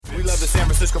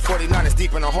Francisco 49ers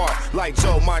deep in the heart. Like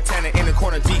Joe Montana in the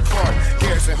corner, D. Clark.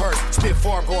 Garrison Hurst, stiff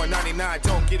farm going 99.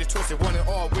 Don't get it twisted, one and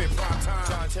all with prime time.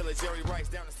 John Taylor, Jerry Rice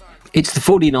down the side. It's the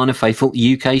 49er Faithful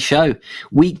UK show.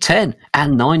 Week 10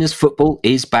 and Niners football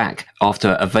is back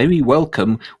after a very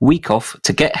welcome week off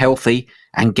to get healthy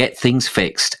and get things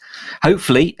fixed.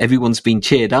 Hopefully everyone's been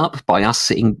cheered up by us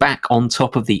sitting back on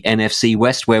top of the NFC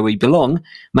West where we belong,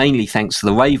 mainly thanks to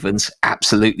the Ravens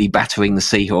absolutely battering the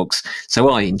Seahawks. So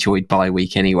I enjoyed bye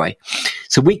week anyway.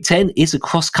 So week 10 is a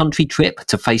cross-country trip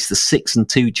to face the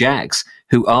 6-2 Jags,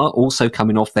 who are also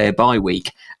coming off their bye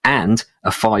week, and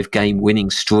a 5-game winning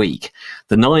streak.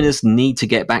 The Niners need to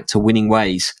get back to winning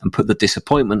ways and put the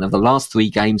disappointment of the last 3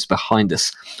 games behind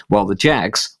us, while the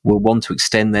Jags will want to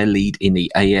extend their lead in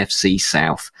the AFC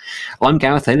South. I'm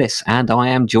Gareth Ellis, and I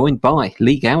am joined by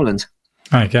Lee Gowland.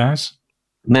 Hi, guys.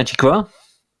 Najee Kra.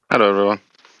 Hello, everyone.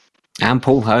 And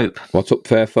Paul Hope. What's up,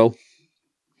 Fairfield?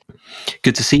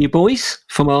 Good to see you, boys,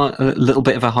 from a little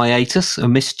bit of a hiatus, a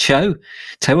missed show.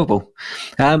 Terrible.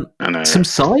 Some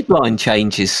sideline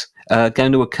changes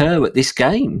going to occur at this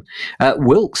game.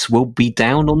 Wilks will be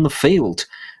down on the field,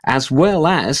 as well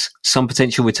as some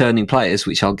potential returning players,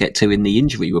 which I'll get to in the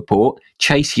injury report.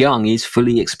 Chase Young is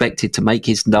fully expected to make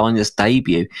his Niners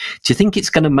debut. Do you think it's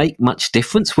going to make much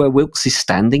difference where Wilks is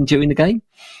standing during the game?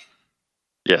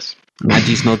 Yes.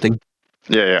 Najee's nodding.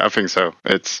 Yeah, I think so.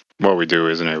 It's what we do,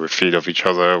 isn't it? We feed off each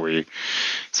other, we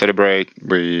celebrate,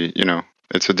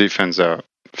 it's a defense that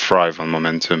thrive on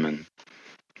momentum and,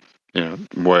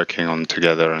 working on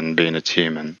together and being a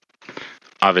team, and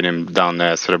having him down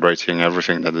there celebrating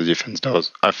everything that the defense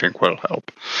does, I think will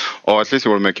help. Or at least it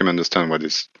will make him understand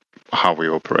how we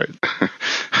operate.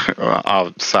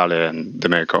 Saleh and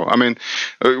Demeco. I mean,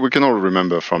 we can all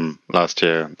remember from last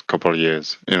year, a couple of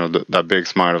years, that big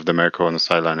smile of Demeco on the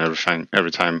sideline,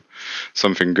 every time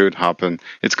something good happened.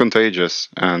 It's contagious,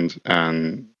 and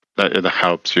it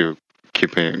helps you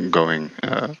keep it going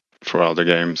throughout the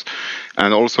games.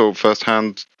 And also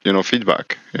firsthand,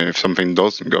 feedback. If something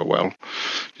doesn't go well,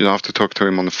 you don't have to talk to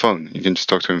him on the phone. You can just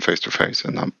talk to him face to face,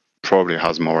 and that probably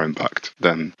has more impact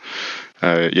than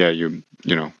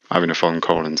having a phone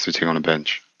call and sitting on a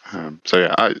bench.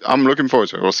 I'm looking forward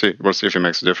to it. We'll see if it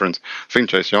makes a difference. I think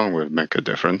Chase Young will make a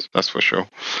difference, that's for sure,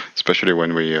 especially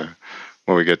when we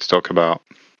get to talk about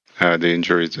the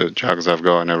injuries the Jags have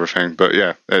got and everything. But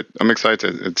yeah, I'm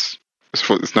excited. It's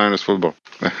Niners football.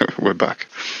 We're back,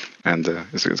 and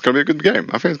it's going to be a good game.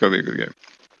 I think it's going to be a good game.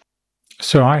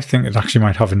 So I think it actually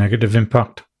might have a negative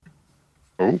impact.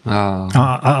 Oh.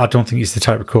 I don't think he's the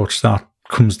type of coach that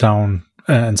comes down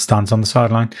and stands on the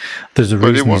sideline. There's a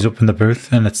reason he's up in the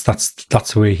booth, and that's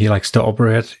the way he likes to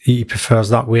operate. He prefers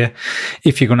that way.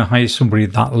 If you're going to hire somebody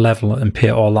at that level and pay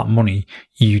all that money,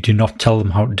 you do not tell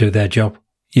them how to do their job.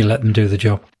 You let them do the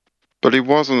job. But he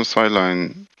was on the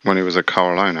sideline when he was at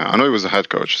Carolina. I know he was a head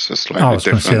coach. It's just slightly different. I was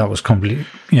going to say that was completely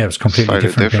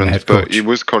different being a head coach. But he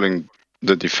was calling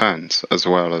the defense as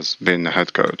well as being the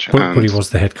head coach. But he was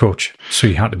the head coach, so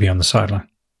he had to be on the sideline.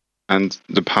 And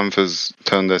the Panthers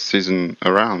turned their season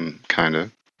around, kind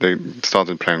of. They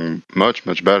started playing much,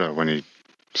 much better when he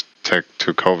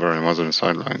took over and was on the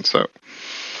sideline. So,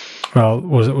 well,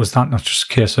 was that not just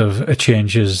a case of a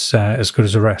change is as good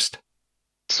as a rest?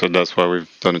 So that's why we've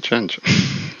done a change,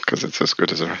 because it's as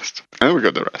good as a rest. And we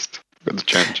got the rest. We got the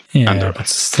change. Yeah, but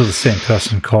it's still the same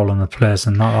person calling the players,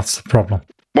 and that's the problem.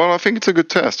 Well, I think it's a good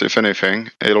test, if anything.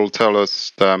 It'll tell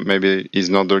us that maybe he's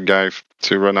not the guy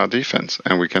to run our defense,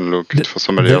 and we can look for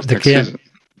somebody else next season.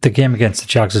 The game against the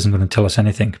Jags isn't going to tell us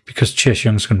anything, because Chase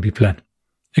Young's going to be playing.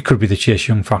 It could be the Chase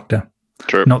Young factor.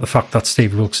 True. Not the fact that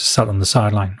Steve Wilks is sat on the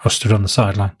sideline, or stood on the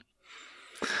sideline.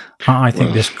 I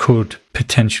think this could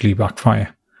potentially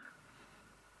backfire.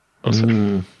 That's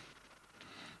I'm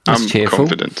cheerful.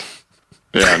 Confident.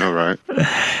 Yeah, I know, right?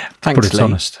 Thanks, but it's Lee.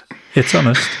 honest. It's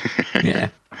honest. Yeah.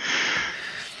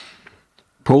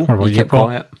 Paul, what about you kept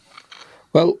quiet.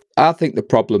 Well, I think the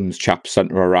problems, chaps,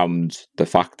 centre around the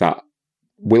fact that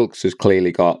Wilks has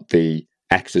clearly got the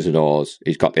X's and O's.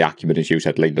 He's got the acumen, as you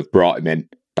said, Lee. They've brought him in.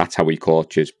 That's how he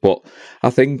coaches. But I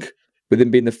think with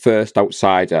him being the first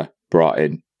outsider brought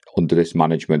in under this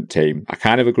management team, I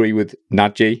kind of agree with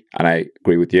Najee, and I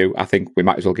agree with you. I think we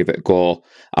might as well give it a go.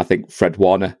 I think Fred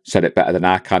Warner said it better than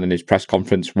I can in his press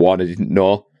conference. Warner didn't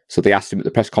know. So they asked him at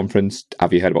the press conference,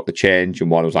 have you heard about the change? And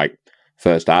Warner was like,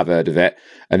 first I've heard of it.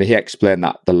 And he explained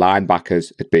that the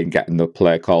linebackers had been getting the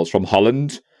play calls from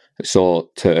Holland.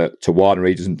 So to Warner,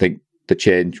 he doesn't think the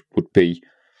change would be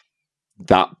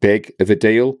that big of a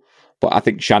deal. But I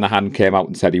think Shanahan came out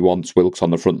and said he wants Wilks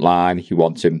on the front line. He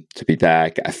wants him to be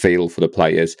there, get a feel for the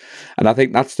players. And I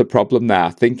think that's the problem there. I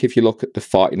think if you look at the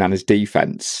 49ers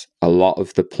defense, a lot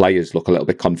of the players look a little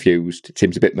bit confused. It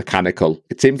seems a bit mechanical.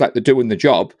 It seems like they're doing the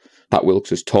job that Wilks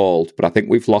has told, but I think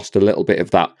we've lost a little bit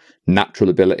of that natural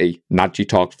ability. Nagy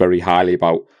talks very highly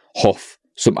about Huff.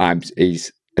 Sometimes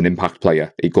he's an impact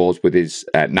player. He goes with his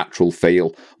natural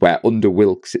feel, where under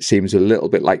Wilks, it seems a little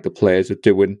bit like the players are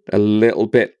doing a little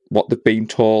bit what they've been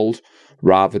told,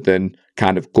 rather than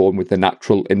kind of going with the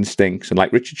natural instincts. And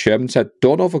like Richard Sherman said,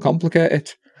 don't overcomplicate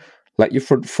it. Let your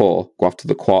front four go after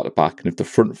the quarterback, and if the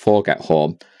front four get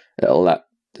home, it'll let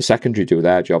the secondary do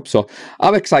their job. So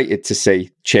I'm excited to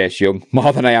see Chase Young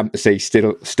more than I am to see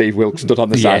Steve Wilks stood on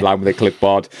the sideline with a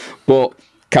clipboard. But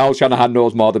Kyle Shanahan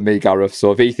knows more than me, Gareth,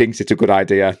 so if he thinks it's a good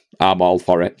idea, I'm all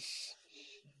for it.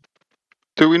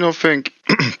 Do we not think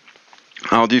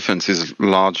our defense is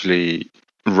largely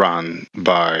run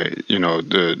by,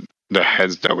 the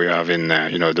heads that we have in there,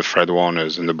 the Fred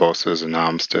Warners and the Bosses and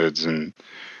Armsteads and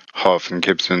Huff and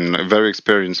Gibson, very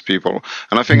experienced people.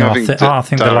 And I think I think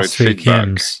the last three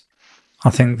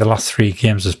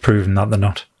games, has proven that they're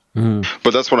not.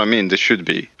 But that's what I mean. They should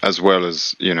be, as well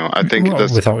as, I think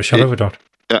that's without a shadow of a doubt.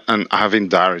 And having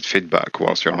direct feedback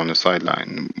whilst you're on the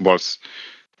sideline, whilst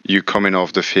you coming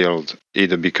off the field,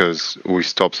 either because we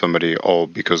stopped somebody or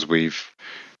because we've,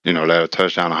 let a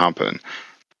touchdown happen.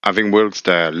 Having Wilks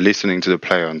there, listening to the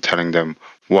player and telling them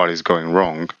what is going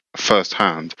wrong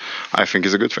firsthand, I think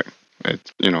is a good thing.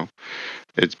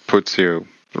 It puts you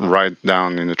right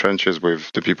down in the trenches with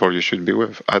the people you should be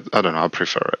with. I don't know. I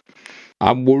prefer it.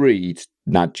 I'm worried,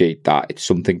 Nagy, that it's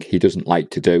something he doesn't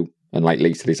like to do. And like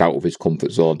Lee said, he's out of his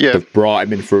comfort zone. Yeah. They've brought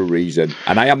him in for a reason.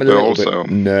 And I am a little bit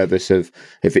nervous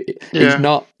he's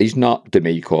not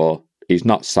D'Amico, he's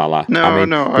not Salah.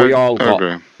 We all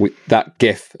got that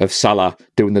gif of Salah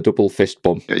doing the double fist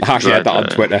bump. I shared that on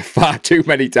Twitter far too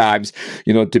many times.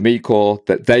 D'Amico,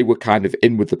 that they were kind of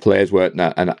in with the players, weren't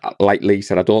they? And like Lee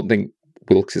said, I don't think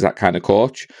Wilks is that kind of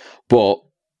coach. But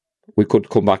we could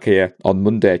come back here on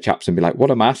Monday, chaps, and be like,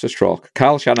 what a masterstroke.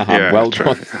 Kyle Shanahan, well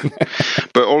done.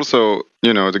 But also,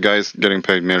 the guy's getting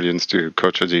paid millions to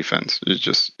coach a defense.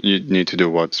 You need to do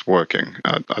what's working.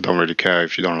 I don't really care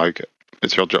if you don't like it.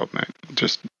 It's your job, mate.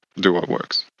 Just do what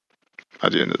works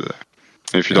at the end of the day.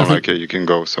 And if you don't like it, you can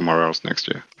go somewhere else next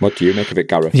year. What do you make of it,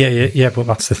 Gareth? Yeah, but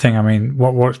that's the thing. I mean,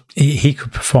 what he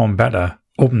could perform better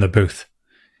up in the booth.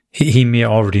 He may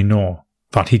already know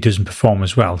that he doesn't perform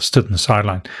as well, stood on the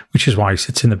sideline, which is why he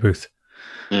sits in the booth.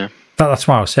 Yeah, that's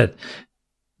why I said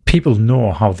people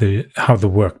know how they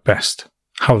work best,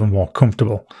 how they're more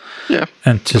comfortable. Yeah,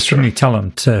 and to suddenly tell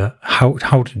him how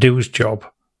to do his job,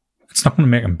 it's not going to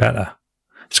make him better.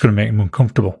 It's going to make him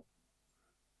uncomfortable.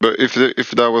 But if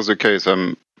that was the case,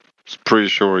 I'm pretty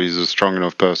sure he's a strong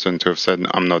enough person to have said,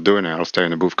 "I'm not doing it. I'll stay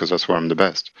in the booth because that's where I'm the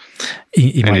best."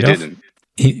 He didn't.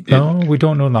 No, we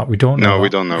don't know that. We don't know. No, we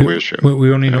don't know. We're sure.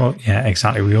 We only know. Yeah,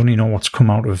 exactly. We only know what's come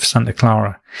out of Santa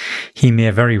Clara. He may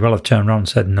very well have turned around and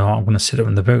said, "No, I'm going to sit up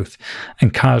in the booth."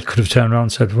 And Kyle could have turned around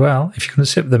and said, "Well, if you're going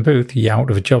to sit in the booth, you're out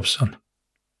of a job, son."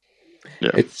 Yeah.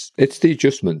 It's the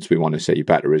adjustments we want to see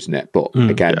better, isn't it? But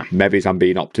again, maybe I'm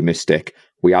being optimistic.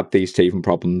 We had these teething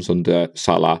problems under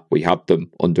Salah. We had them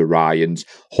under Ryans.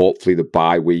 Hopefully, the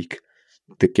bye week,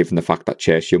 given the fact that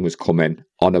Chase Young has come in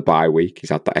on a bye week, he's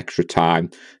had that extra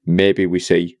time. Maybe we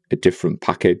see a different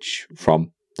package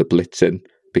from the blitzing,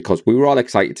 because we were all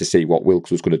excited to see what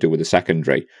Wilks was going to do with the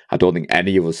secondary. I don't think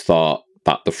any of us thought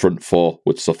that the front four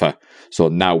would suffer. So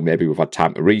now maybe we've had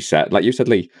time to reset. Like you said,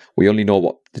 Lee, we only know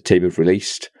what the team have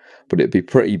released, but it'd be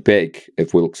pretty big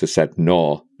if Wilks has said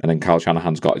no and then Kyle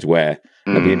Shanahan's got his way.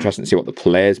 It'd be interesting to see what the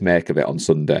players make of it on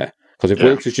Sunday. Because if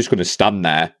Wilks is just going to stand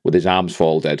there with his arms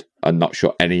folded and not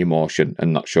show any emotion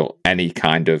and not show any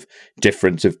kind of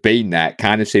difference of being there, it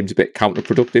kind of seems a bit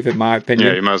counterproductive, in my opinion.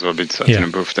 Yeah, you might as well be sitting in a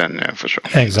booth then, for sure.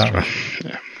 Exactly.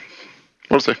 Yeah.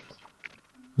 We'll see.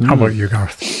 How about you,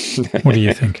 Gareth? What do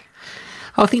you think?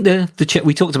 I think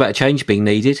we talked about a change being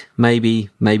needed. Maybe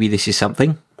this is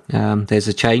something. There's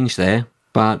a change there,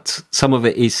 but some of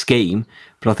it is scheme.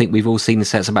 But I think we've all seen the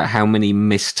stats about how many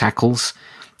missed tackles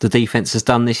the defense has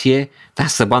done this year.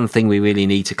 That's the one thing we really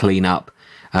need to clean up.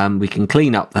 We can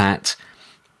clean up that.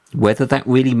 Whether that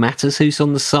really matters who's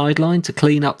on the sideline to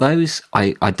clean up those,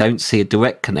 I don't see a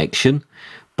direct connection,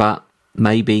 but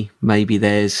maybe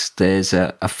there's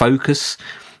a focus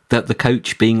that the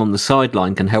coach being on the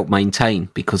sideline can help maintain,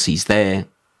 because he's there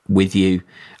with you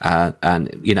and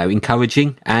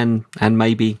encouraging and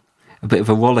maybe a bit of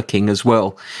a rollicking as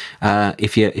well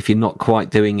if you're not quite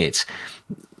doing it.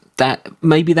 that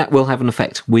maybe that will have an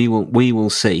effect. We will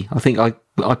see. I think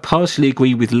I partially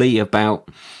agree with Lee about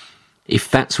if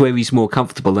that's where he's more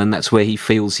comfortable and that's where he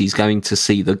feels he's going to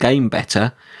see the game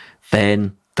better,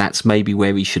 then that's maybe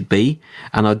where he should be.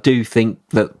 And I do think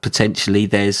that potentially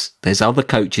there's other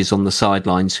coaches on the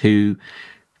sidelines who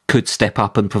could step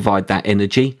up and provide that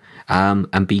energy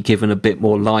and be given a bit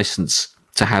more license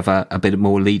to have a bit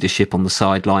more leadership on the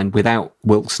sideline without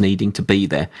Wilks needing to be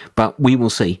there. But we will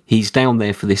see. He's down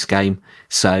there for this game,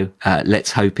 so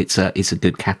let's hope it's a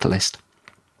good catalyst.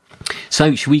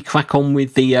 So, should we crack on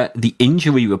with the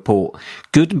injury report?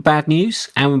 Good and bad news.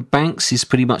 Aaron Banks is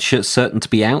pretty much certain to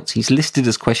be out. He's listed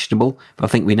as questionable, but I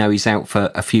think we know he's out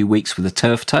for a few weeks with a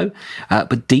turf toe.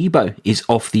 But Debo is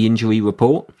off the injury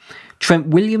report. Trent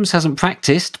Williams hasn't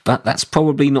practiced, but that's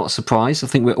probably not a surprise. I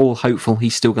think we're all hopeful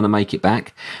he's still going to make it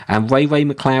back. And Ray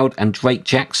McLeod and Drake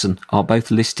Jackson are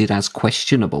both listed as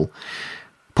questionable.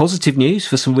 Positive news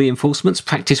for some reinforcements.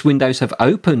 Practice windows have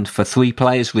opened for 3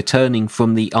 players returning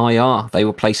from the IR they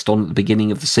were placed on at the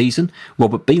beginning of the season.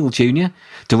 Robert Beale Jr.,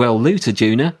 Darrell Luter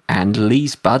Jr. and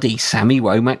Lee's buddy, Sammy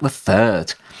Womack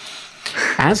III.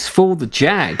 As for the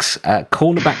Jags,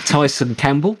 cornerback Tyson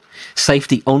Campbell,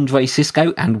 safety Andre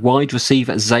Sisco and wide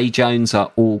receiver Zay Jones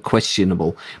are all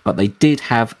questionable, but they did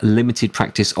have limited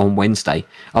practice on Wednesday.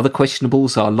 Other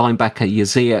questionables are linebacker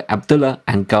Yazir Abdullah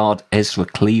and guard Ezra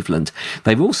Cleveland.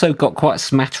 They've also got quite a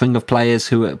smattering of players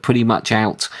who are pretty much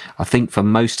out, I think, for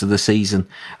most of the season,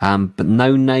 but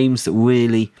no names that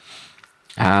really...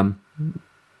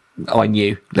 I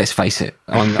knew, let's face it.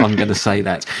 I'm going to say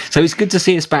that. So it's good to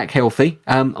see us back healthy.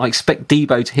 I expect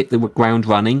Debo to hit the ground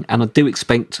running, and I do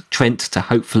expect Trent to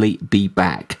hopefully be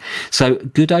back. So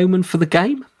good omen for the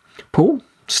game. Paul,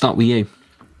 start with you.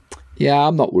 Yeah,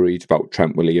 I'm not worried about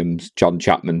Trent Williams. John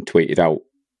Chapman tweeted out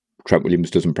Trent Williams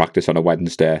doesn't practice on a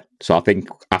Wednesday. So I think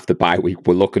after bye week,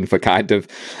 we're looking for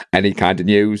any kind of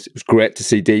news. It was great to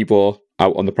see Debo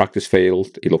out on the practice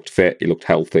field. He looked fit. He looked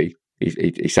healthy.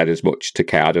 He said as much to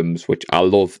Kay Adams, which I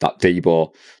love that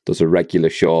Debo does a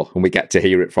regular show and we get to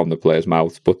hear it from the player's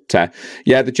mouth. But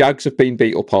the Jags have been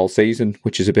beat up all season,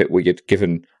 which is a bit weird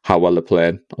given how well they're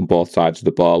playing on both sides of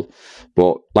the ball.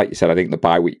 But like you said, I think the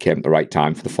bye week came at the right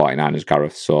time for the 49ers,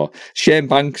 Gareth. So Shane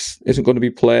Banks isn't going to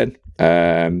be playing.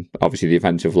 Obviously, the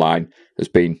offensive line has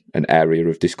been an area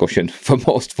of discussion for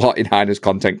most 49ers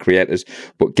content creators.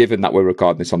 But given that we're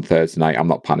recording this on Thursday night, I'm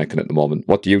not panicking at the moment.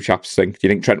 What do you chaps think? Do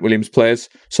you think Trent Williams plays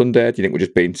Sunday? Do you think we're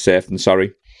just being safe than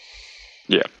sorry?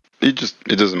 Yeah, he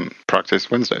doesn't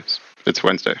practice Wednesdays. It's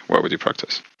Wednesday. Why would he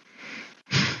practice?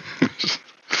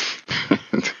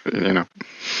 You know.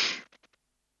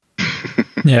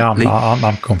 Yeah,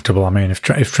 I'm comfortable. I mean, if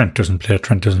Trent doesn't play,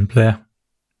 Trent doesn't play.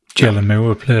 Jalen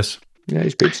Moore plays. Yeah,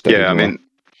 he's been steady. Yeah, I mean,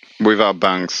 without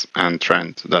Banks and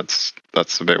Trent, that's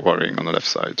a bit worrying on the left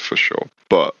side for sure.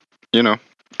 But you know,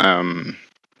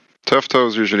 turf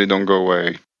toes usually don't go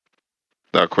away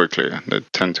that quickly. They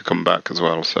tend to come back as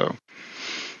well. So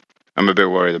I'm a bit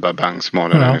worried about Banks more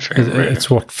than anything. It's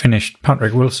what finished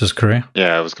Patrick Wilson's career.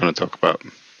 Yeah, I was going to talk about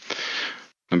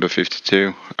number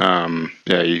 52.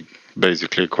 He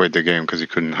basically quit the game because he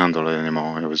couldn't handle it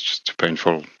anymore. It was just too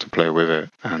painful to play with it,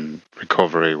 and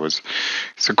recovery it's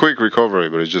a quick recovery,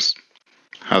 but it just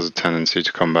has a tendency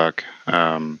to come back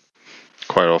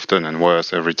quite often and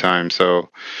worse every time. So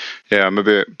yeah, I'm a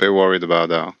bit worried about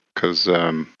that because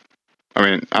our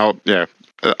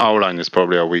line is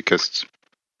probably our weakest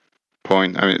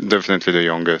point. I mean, definitely the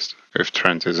youngest if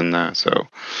Trent isn't there. So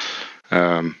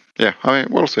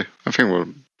we'll see. I think we'll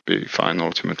be fine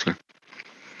ultimately.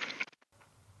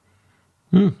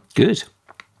 Good.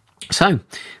 So,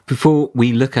 before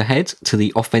we look ahead to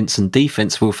the offence and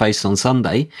defence we'll face on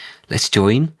Sunday, let's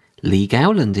join Lee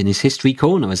Gowland in his History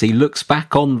Corner as he looks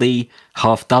back on the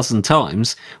half dozen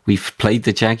times we've played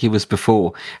the Jaguars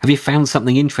before. Have you found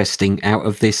something interesting out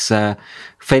of this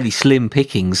fairly slim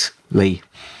pickings, Lee?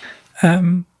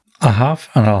 I have,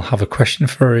 and I'll have a question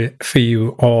for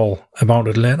you all about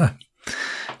it later.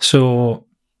 So,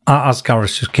 as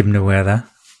Gareth's just given away there,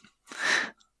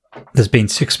 there's been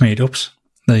 6 meetups.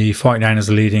 The 49ers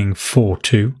are leading 4-2.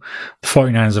 The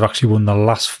 49ers have actually won the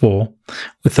last 4,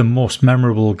 with the most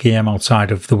memorable game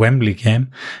outside of the Wembley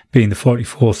game being the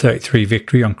 44-33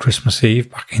 victory on Christmas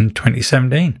Eve back in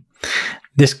 2017.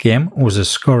 This game was a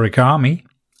scorigami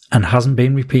and hasn't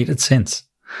been repeated since.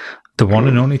 The one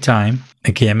and only time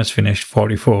a game has finished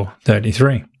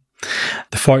 44-33.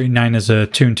 The 49ers are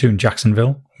 2-2 in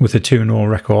Jacksonville with a 2-0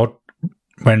 record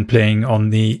when playing on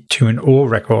the 2-0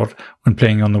 record when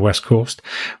playing on the West Coast,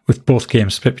 with both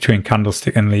games split between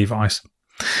Candlestick and Levi's.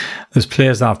 There's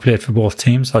players that have played for both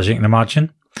teams, as you can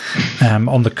imagine.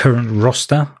 On the current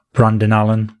roster, Brandon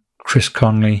Allen, Chris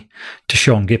Conley,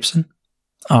 Deshaun Gibson,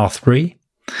 R3.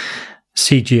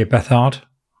 CJ Beathard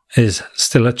is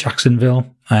still at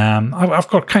Jacksonville. I've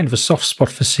got kind of a soft spot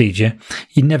for CJ.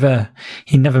 He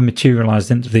never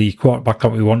materialised into the quarterback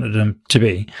that we wanted him to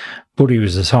be, but he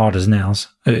was as hard as nails.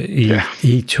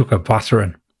 He took a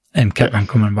battering and kept on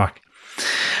coming back.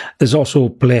 There's also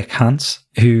Blake Hance,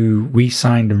 who we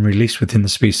signed and released within the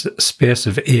space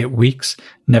of 8 weeks,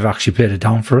 never actually played a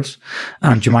down for us.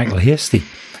 And Jermichael Hasty,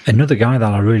 another guy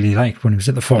that I really liked when he was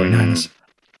at the 49ers.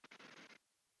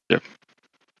 Yep.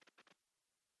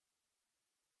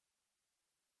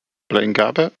 Playing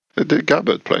Gabbert? Did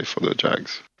Gabbert play for the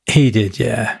Jags? He did,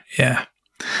 yeah.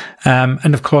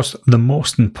 And of course, the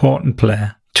most important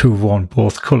player to have worn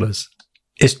both colours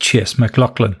is Chase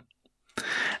McLaughlin.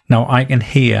 Now, I can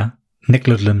hear Nick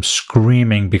Ludlam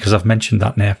screaming because I've mentioned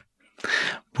that name,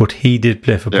 but he did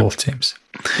play for both teams.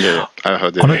 Yeah, I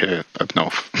heard it here up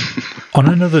north. On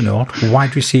another note,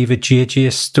 wide receiver J.J.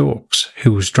 Stokes,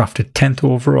 who was drafted 10th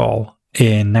overall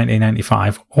in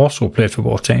 1995, also played for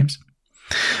both teams.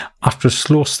 After a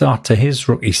slow start to his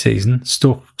rookie season,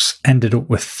 Stokes ended up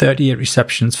with 38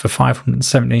 receptions for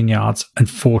 517 yards and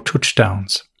 4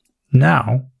 touchdowns.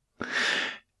 Now,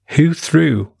 who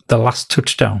threw the last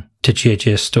touchdown to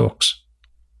J.J. Stokes?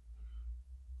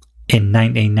 In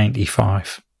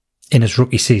 1995, in his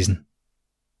rookie season.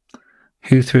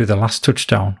 Who threw the last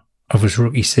touchdown of his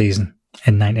rookie season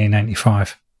in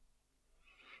 1995?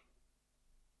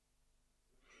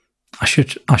 I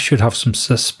should have some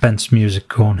suspense music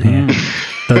going here.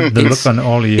 The look on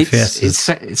all of your faces.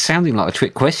 It's sounding like a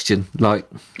trick question. Like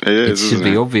it should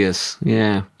be obvious.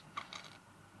 Yeah.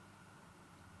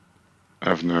 I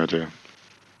have no idea.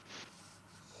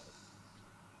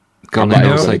 I'm not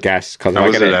even going to guess because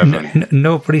I get it.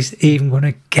 Nobody's even going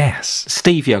to guess.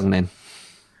 Steve Young, then.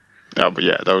 Oh, but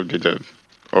yeah, that would be the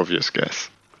obvious guess.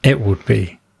 It would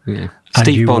be. Yeah. And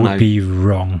Steve Bono would be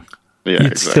wrong. Yeah,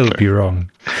 You'd still be wrong.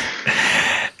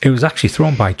 It was actually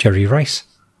thrown by Jerry Rice.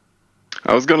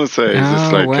 I was going to say, is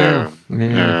this like... wow.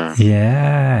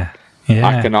 Yeah.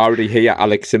 I can already hear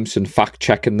Alex Simpson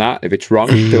fact-checking that. If it's wrong,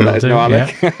 do let us know,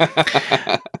 Alec.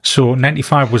 Yeah. So,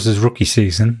 95 was his rookie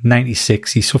season.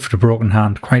 96, he suffered a broken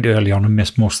hand quite early on and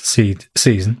missed most of the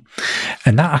season.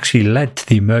 And that actually led to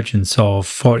the emergence of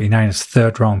 49ers'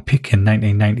 third-round pick in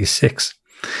 1996.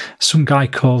 Some guy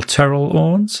called Terrell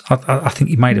Owens. I think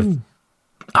he might have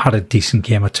had a decent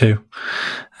game or two.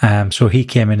 So he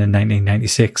came in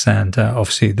 1996, and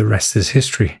obviously the rest is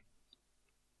history.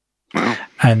 Wow.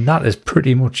 And that is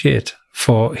pretty much it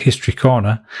for History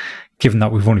Corner, given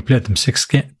that we've only played them six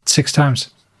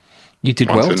times. You did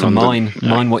well to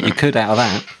mine what you could out of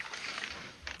that.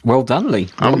 Well done, Lee.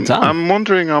 Well done. I'm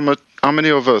wondering how many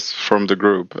of us from the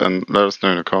group, and let us know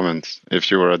in the comments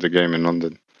if you were at the game in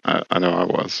London. I know I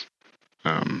was.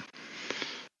 I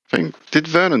think, did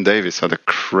Vernon Davis had a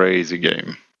crazy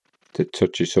game? To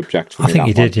touchy subject for I me. think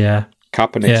he did, yeah.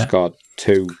 Kaepernick scored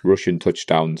 2 rushing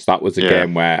touchdowns. That was a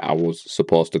game where I was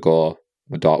supposed to go.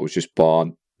 My daughter was just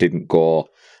born, didn't go.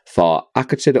 Thought, I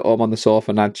could sit at home on the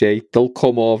sofa, Najee. They'll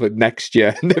come over next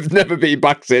year, and they've never been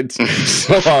back since.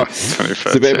 So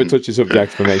it's a bit of a touchy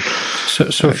subject for me.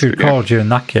 So if you recall during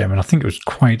that game, and I think it was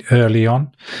quite early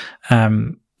on,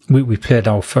 we played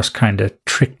our first kind of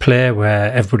trick play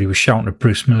where everybody was shouting at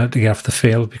Bruce Miller to get off the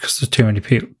field because there's too many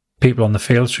people on the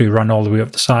field, so he ran all the way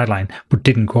up the sideline but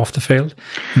didn't go off the field,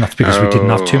 and that's because we didn't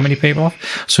have too many people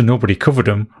off, so nobody covered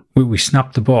him. We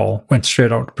snapped the ball, went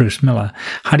straight out to Bruce Miller.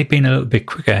 Had he been a little bit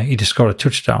quicker, he'd have scored a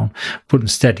touchdown, but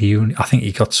instead I think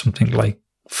he got something like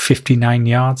 59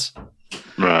 yards.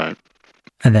 Right.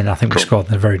 And then I think we scored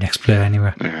in the very next play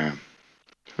anyway. Yeah,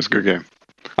 it was a good game.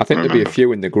 I think there'll be a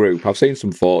few in the group. I've seen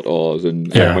some photos,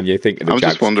 and when you think of the Jags, I'm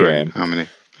just wondering game, how many.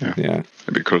 Yeah,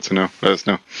 it'd be cool to know. Let us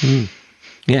know.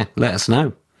 Yeah, let us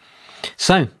know.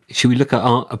 So, should we look at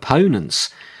our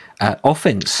opponents'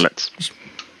 offense?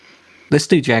 Let's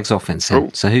do Jags offense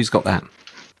then. So, who's got that?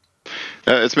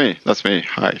 It's me. That's me.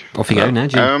 Hi. Off you go now,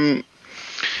 Jim.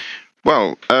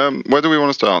 Well, where do we want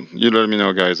to start? You let me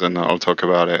know, guys, and I'll talk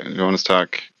about it. You want to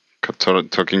start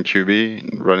talking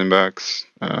QB, running backs,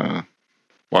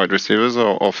 wide receivers,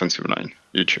 or offensive line?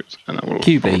 You choose, and I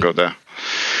will go there.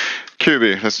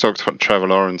 QB, let's talk Trevor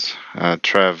Lawrence.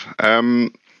 Trev.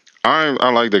 I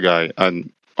like the guy,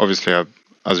 and obviously,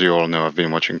 as you all know, I've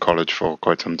been watching college for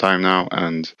quite some time now,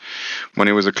 and when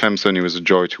he was at Clemson, he was a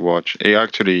joy to watch. He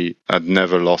actually had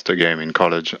never lost a game in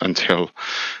college until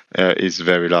his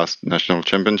very last national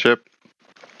championship.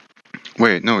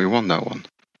 Wait, no, he won that one.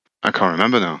 I can't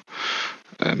remember now.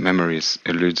 Memories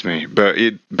eludes me. But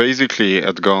it basically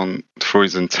had gone through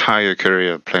his entire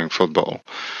career playing football.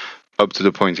 up to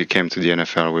the point he came to the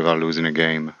NFL without losing a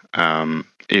game.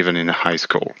 Even in high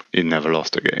school, he never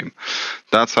lost a game.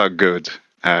 That's how good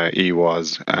he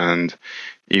was, and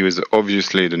he was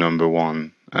obviously the number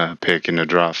one pick in the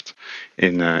draft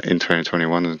in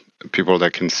 2021. People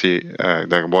that can see,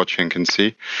 that are watching, can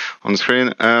see on the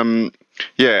screen.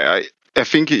 I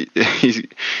think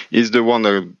he's the one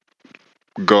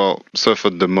that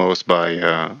suffered the most by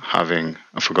having,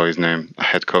 I forgot his name, a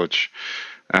head coach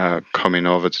coming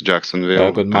over to Jacksonville.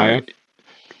 Urban Meyer.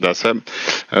 That's it.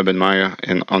 Urban Meyer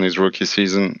on his rookie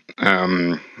season.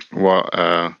 What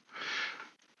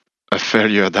a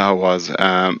failure that was.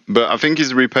 But I think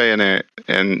he's repaying it,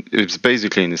 and it's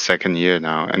basically in his second year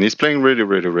now, and he's playing really,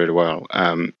 really, really well.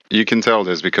 You can tell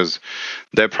this because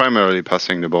they're primarily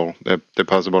passing the ball. They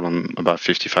pass the ball on about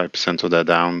 55% of their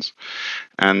downs,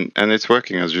 and it's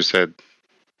working, as you said,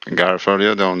 Gareth,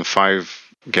 earlier. They're on a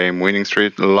 5-game winning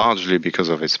streak, largely because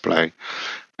of his play.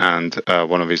 And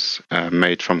one of his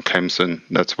mate from Clemson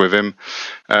that's with him.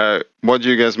 What do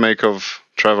you guys make of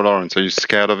Trevor Lawrence? Are you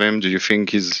scared of him? Do you think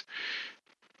he's...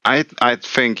 I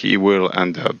think he will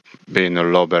end up being a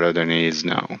lot better than he is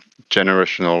now.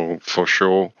 Generational for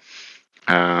sure.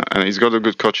 And he's got a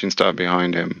good coaching staff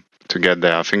behind him to get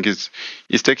there. I think he's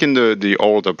taking the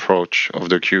old approach of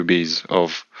the QBs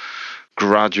of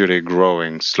gradually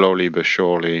growing slowly but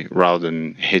surely rather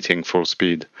than hitting full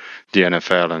speed the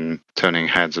NFL and turning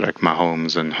heads like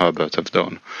Mahomes and Herbert have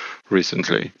done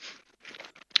recently.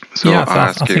 So yeah,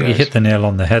 I think you hit the nail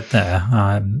on the head there.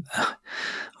 I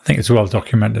think it's well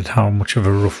documented how much of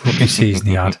a rough rookie season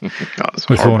he had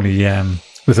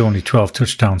with only 12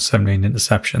 touchdowns, 17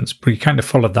 interceptions. But he kind of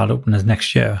followed that up in his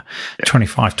next year,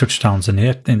 25 touchdowns and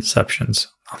 8 interceptions.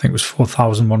 I think it was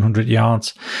 4,100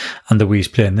 yards. And the way he's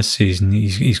playing this season,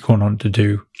 he's going on to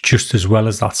do just as well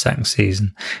as that second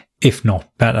season, if not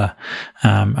better.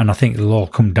 And I think it'll all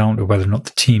come down to whether or not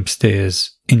the team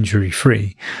stays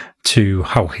injury-free to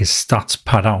how his stats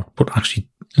pad out. But actually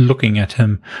looking at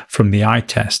him from the eye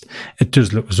test, it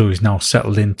does look as though he's now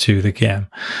settled into the game.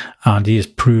 And he is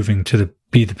proving to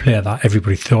be the player that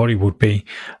everybody thought he would be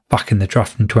back in the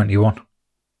draft in 21.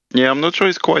 Yeah, I'm not sure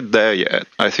he's quite there yet.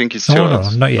 I think he's still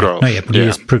not yet, but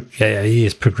he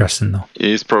is progressing though.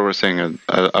 He is progressing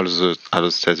at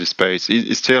a steady pace.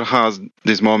 He still has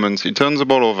these moments. He turns the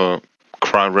ball over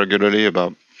quite regularly,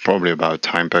 probably about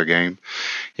time per game.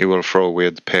 He will throw a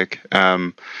weird pick.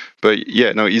 But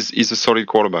yeah, no, he's a solid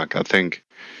quarterback. I think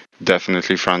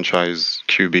definitely franchise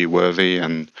QB worthy,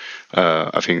 and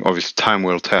I think obviously time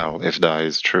will tell if that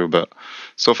is true. But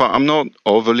so far, I'm not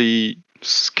overly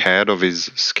scared of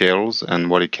his skills and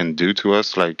what he can do to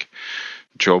us like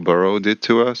Joe Burrow did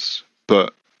to us,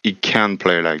 but he can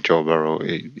play like Joe Burrow.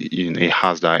 He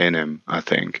has that in him, I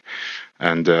think,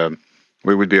 and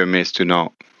we would be amiss to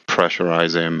not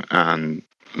pressurize him and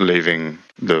leaving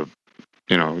the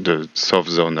soft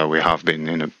zone that we have been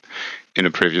in a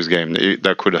previous game.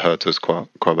 That could hurt us quite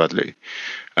badly.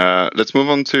 Let's move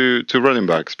on to running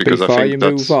backs, because before I think you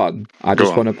move on, I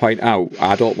just want to point out,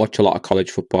 I don't watch a lot of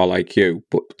college football like you,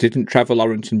 but didn't Trevor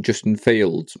Lawrence and Justin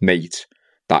Fields meet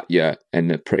that year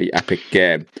in a pretty epic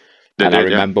game? I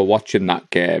remember watching that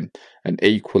game, and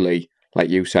equally, like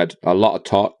you said, a lot of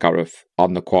talk, Gareth,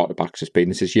 on the quarterbacks has been,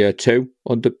 this is year 2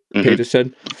 under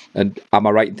Peterson. And am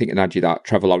I right in thinking, Angie, that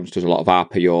Trevor Lawrence does a lot of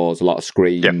RPOs, a lot of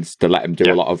screens, to let him do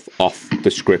a lot of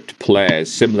off-the-script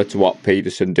plays, similar to what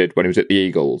Peterson did when he was at the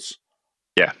Eagles?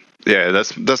 Yeah,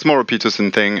 that's more a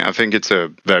Peterson thing. I think it's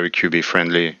a very QB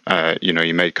friendly.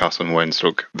 He made Carson Wentz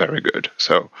look very good.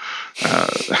 So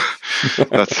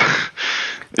that's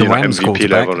the Rams MVP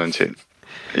level and shit.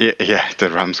 Yeah, the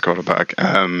Rams quarterback.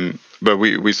 But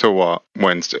we saw what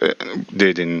Wentz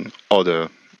did in other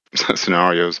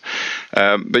scenarios.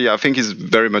 But yeah, I think he's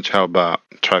very much helped by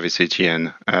Travis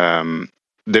Etienne.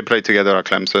 They played together at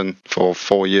Clemson for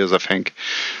 4 years, I think.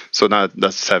 So now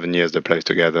that's 7 years they played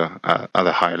together at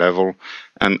a high level.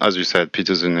 And as you said,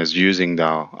 Peterson is using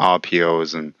the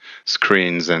RPOs and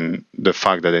screens and the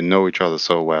fact that they know each other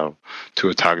so well to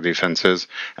attack defenses.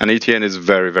 And Etienne is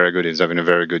very, very good. He's having a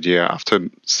very good year after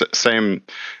same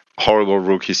horrible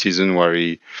rookie season where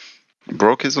he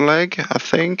broke his leg, I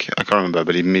think. I can't remember,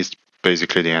 but he missed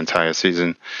basically the entire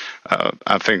season.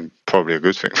 I think probably a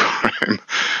good thing for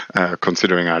him,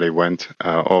 considering how he went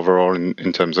overall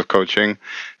in terms of coaching.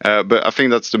 But I think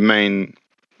that's the main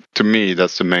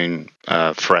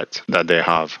threat that they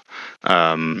have.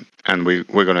 And we're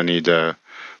going to need a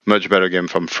much better game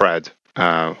from Fred,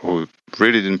 who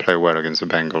really didn't play well against the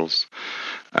Bengals,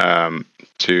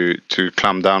 to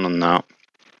clamp down on that.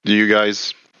 Do you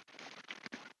guys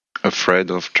afraid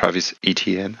of Travis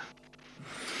Etienne?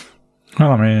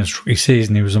 Well, I mean, his rookie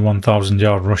season, he was a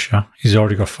 1,000-yard rusher. He's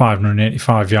already got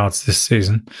 585 yards this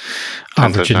season,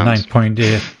 averaging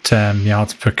 9.8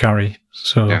 yards per carry.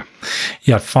 So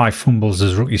he had 5 fumbles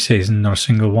his rookie season, not a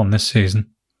single one this season.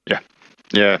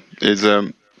 Yeah, he's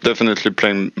definitely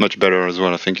playing much better as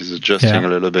well. I think he's adjusting a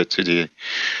little bit to the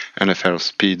NFL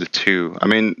speed too. I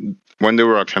mean, when they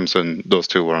were at Clemson, those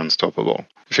two were unstoppable.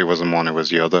 If it wasn't one, it was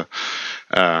the other.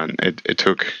 And it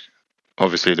took,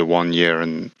 obviously, the 1 year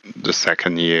and the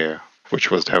second year, which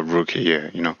was their rookie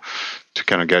year, to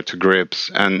kind of get to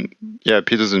grips. And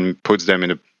Peterson puts them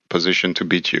in a position to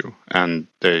beat you, and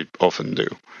they often do.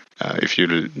 If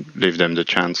you leave them the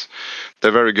chance,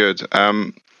 they're very good.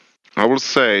 I will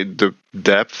say the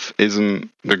depth isn't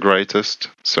the greatest,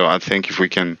 so I think if we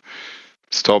can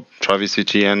stop Travis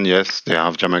Etienne, yes, they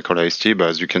have Jermichael Hasty, but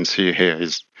as you can see here,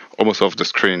 he's almost off the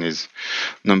screen. He's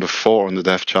number 4 on the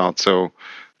depth chart. So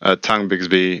Tank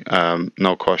Bigsby,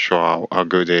 not quite sure how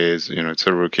good he is. It's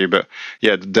a rookie, but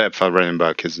the depth at running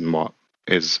back is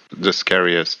the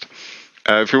scariest.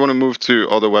 If you want to move to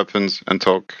other weapons and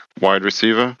talk wide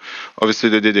receiver, obviously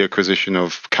they did the acquisition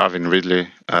of Calvin Ridley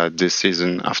this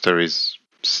season after his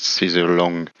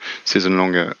season-long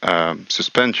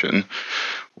suspension,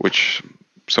 which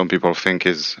some people think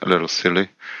is a little silly.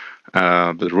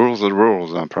 But the rules are the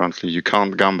rules. Apparently, you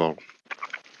can't gamble.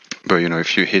 But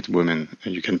if you hit women,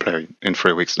 you can play in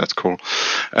 3 weeks. That's cool.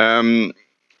 I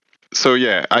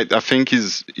think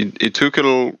it took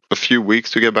a few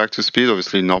weeks to get back to speed.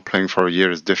 Obviously, not playing for a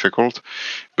year is difficult,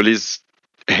 but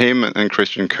him and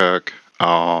Christian Kirk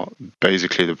are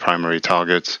basically the primary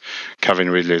targets.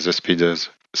 Calvin Ridley is a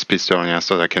speedster on the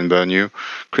outside that can burn you.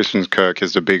 Christian Kirk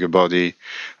is the bigger body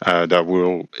that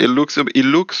will. It looks a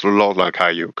lot like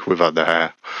Ayuk without the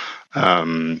hair.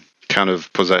 Kind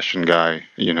of possession guy,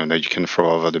 that you can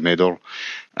throw over the middle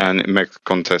and make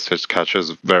contested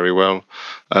catches very well.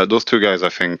 Those two guys, I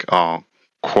think, are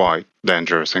quite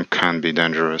dangerous and can be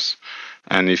dangerous.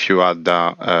 And if you add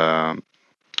that,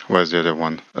 where's the other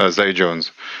one? Zay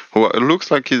Jones, who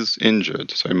looks like he's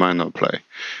injured, so he might not play.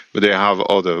 But they have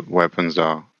other weapons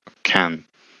that can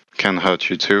hurt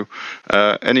you too.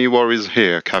 Any worries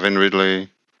here? Calvin Ridley,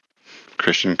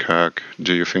 Christian Kirk,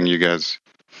 do you think you guys...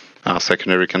 our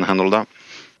secondary can handle that?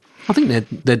 I think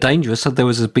they're dangerous. There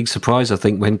was a big surprise, I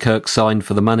think, when Kirk signed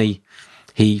for the money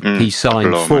he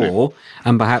signed for,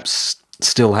 and perhaps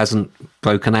still hasn't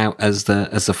broken out as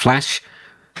the flash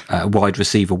wide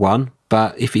receiver one.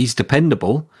 But if he's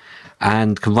dependable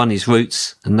and can run his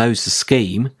routes and knows the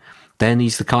scheme, then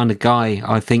he's the kind of guy,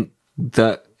 I think,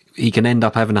 that he can end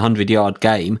up having a 100-yard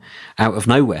game out of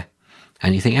nowhere.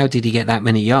 And you think, how did he get that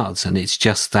many yards? And it's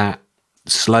just that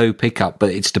slow pickup,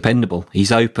 but it's dependable.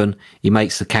 He's open, he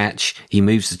makes the catch, he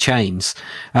moves the chains.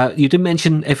 You did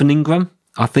mention Evan Ingram.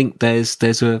 I think there's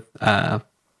a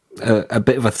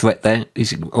bit of a threat there.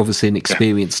 He's obviously an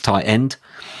experienced tight end,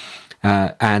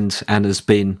 and has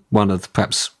been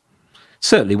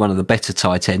certainly one of the better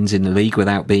tight ends in the league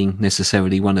without being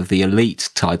necessarily one of the elite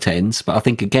tight ends. But I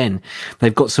think, again,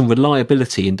 they've got some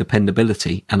reliability and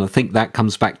dependability. And I think that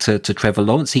comes back to Trevor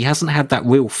Lawrence. He hasn't had that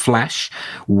real flash,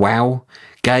 wow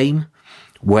game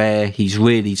where he's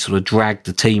really sort of dragged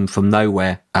the team from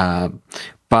nowhere.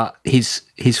 But his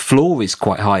floor is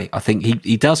quite high. I think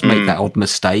he does make that odd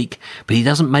mistake, but he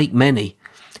doesn't make many.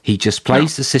 He just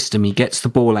plays the system, he gets the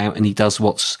ball out, and he does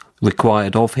what's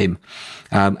required of him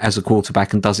as a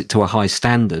quarterback, and does it to a high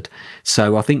standard.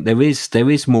 So I think there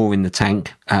is more in the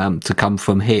tank to come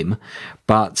from him,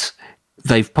 but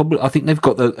I think they've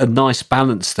got a nice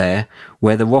balance there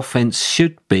where the offense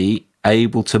should be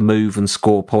able to move and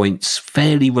score points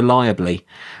fairly reliably.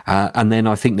 And then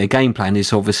I think their game plan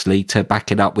is obviously to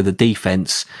back it up with a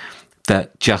defense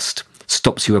that just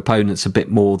stops your opponents a bit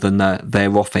more than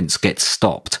their offense gets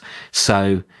stopped.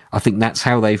 So I think that's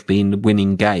how they've been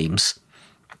winning games.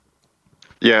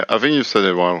 Yeah, I think you said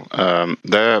it well.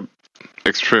 They're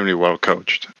extremely well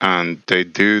coached, and they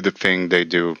do the thing they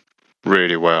do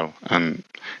really well. And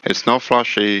it's not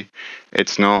flashy,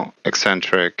 it's not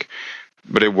eccentric,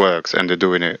 but it works, and they're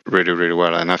doing it really, really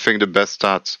well. And I think the best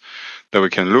stats that we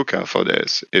can look at for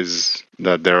this is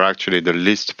that they're actually the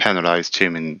least penalized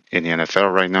team in the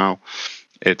NFL right now.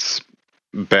 It's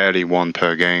barely 1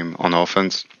 per game on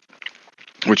offense,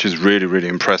 which is really, really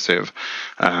impressive.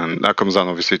 That comes down,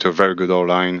 obviously, to a very good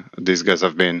O-line. These guys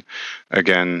have been,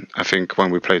 again, I think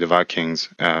when we played the Vikings,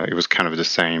 it was kind of the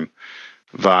same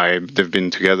vibe. They've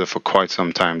been together for quite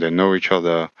some time. They know each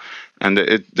other. And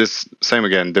this same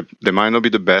again, they might not be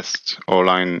the best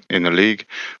O-line in the league,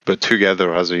 but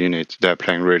together as a unit, they're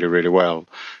playing really, really well.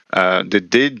 They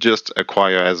did just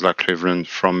acquire Ezra Cleveland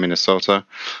from Minnesota,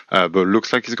 but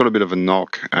looks like he's got a bit of a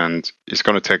knock, and it's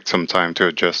going to take some time to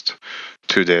adjust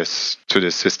to this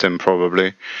system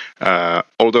probably.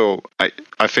 Although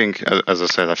I think, as I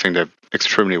said, I think they're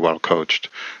extremely well coached,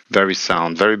 very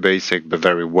sound, very basic, but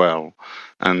very well.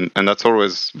 And that's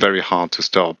always very hard to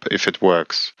stop if it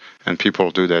works and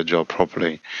people do their job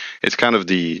properly. It's kind of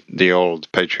the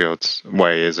old Patriots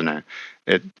way, isn't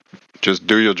it? Just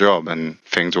do your job and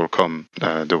things will come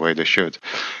the way they should.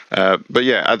 But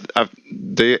yeah,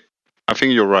 I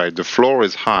think you're right. The floor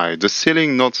is high. The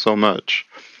ceiling, not so much.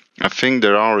 I think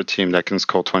there are a team that can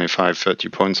score 25, 30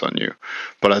 points on you.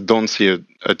 But I don't see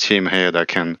a team here that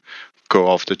can go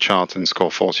off the chart and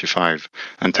score 45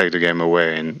 and take the game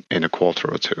away in a quarter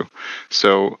or two.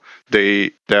 So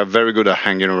they are very good at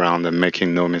hanging around and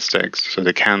making no mistakes. So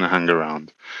they can hang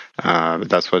around.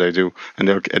 That's what they do. And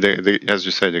they, as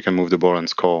you said, they can move the ball and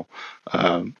score.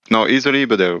 Not easily,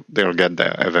 but they'll get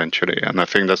there eventually. And I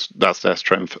think that's their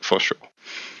strength for sure.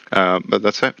 But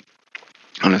that's it.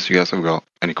 Unless you guys have got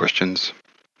any questions.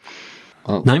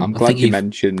 Well, No, I'm I glad think you you've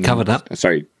mentioned. covered that.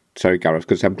 Sorry, Gareth,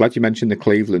 because I'm glad you mentioned the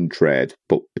Cleveland trade,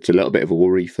 but it's a little bit of a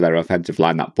worry for their offensive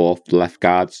line that both the left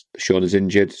guards, Sean is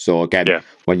injured. So again,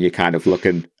 when you're kind of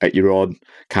looking at your own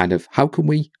kind of, how can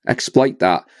we exploit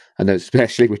that? And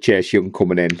especially with Chase Young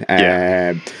coming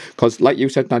in. Because like you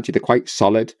said, Nancy, they're quite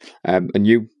solid. And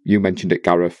you mentioned it,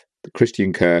 Gareth,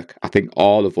 Christian Kirk, I think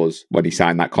all of us, when he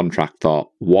signed that contract,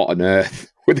 thought, what on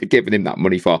earth were they giving him that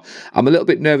money for? I'm a little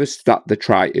bit nervous that they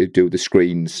try to do the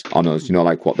screens on us,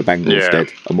 like what the Bengals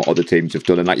did and what other teams have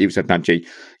done. And like you said, Nancy,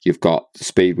 you've got the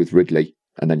speed with Ridley,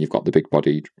 and then you've got the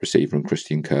big-bodied receiver and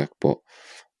Christian Kirk. But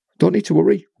don't need to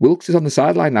worry. Wilks is on the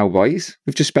sideline now, boys.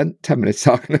 We've just spent 10 minutes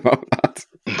talking about that.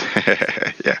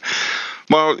 Yeah.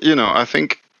 Well, I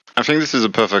think this is a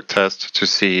perfect test to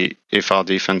see if our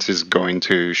defense is going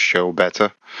to show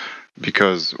better,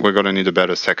 because we're going to need a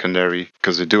better secondary,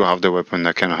 because they do have the weapon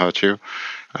that can hurt you.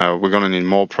 We're going to need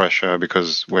more pressure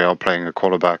because we are playing a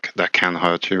quarterback that can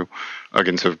hurt you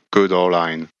against a good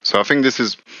O-line. So I think this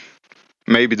is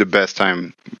maybe the best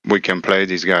time we can play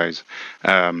these guys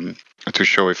to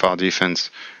show if our defense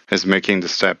is making the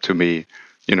step to be,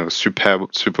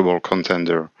 superb Super Bowl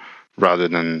contender rather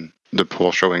than the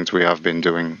poor showings we have been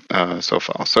doing so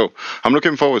far. So I'm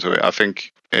looking forward to it. I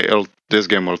think this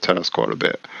game will tell us quite a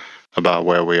bit about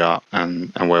where we are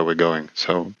and where we're going.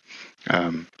 So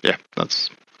that's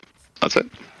it.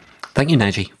 Thank you,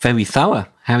 Najee. Very thorough.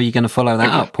 How are you going to follow that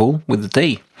up, Paul, with the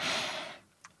D?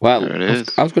 Well,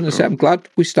 I was going to say, I'm glad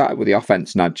we started with the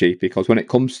offense, Najee, because when it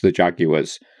comes to the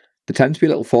Jaguars, there tends to be a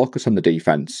little focus on the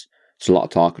defense. It's a lot of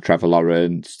talk of Trevor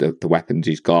Lawrence, the weapons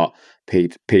he's got,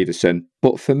 Peterson.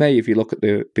 But for me, if you look at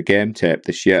the game tape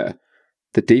this year,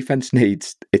 the defense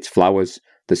needs its flowers.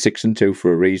 They're 6-2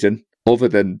 for a reason. Other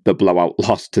than the blowout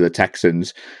loss to the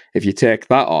Texans, if you take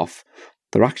that off,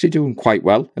 they're actually doing quite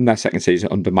well in their second season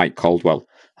under Mike Caldwell.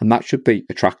 And that should be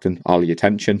attracting all the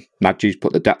attention. Najee's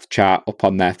put the depth chart up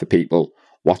on there for people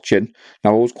watching.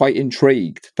 Now, I was quite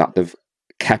intrigued that they've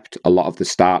kept a lot of the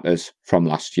starters from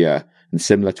last year. And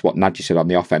similar to what Najee said on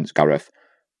the offense, Gareth,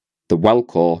 they're well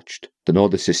coached, they know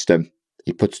the system,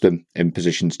 he puts them in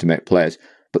positions to make plays.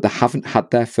 But they haven't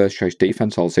had their first choice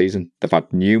defense all season. They've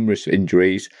had numerous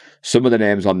injuries. Some of the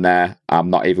names on there, I'm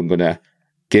not even going to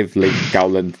give Lee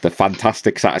Gowland the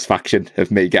fantastic satisfaction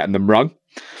of me getting them wrong.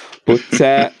 But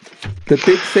the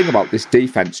big thing about this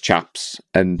defense, chaps,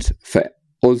 and for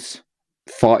us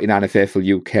 49er Faithful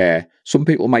UK, some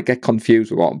people might get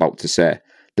confused with what I'm about to say.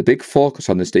 The big focus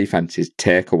on this defense is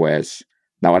takeaways.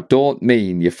 Now, I don't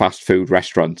mean your fast food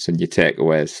restaurants and your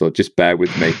takeaways, so just bear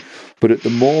with me. But at the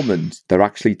moment, they're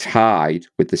actually tied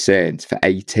with the Saints for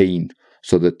 18.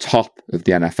 So the top of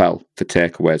the NFL for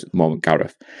takeaways at the moment,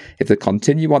 Gareth. If they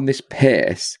continue on this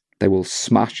pace, they will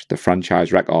smash the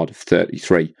franchise record of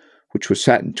 33, which was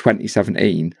set in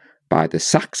 2017 by the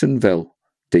Saxonville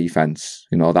defense.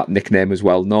 That nickname is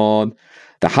well known.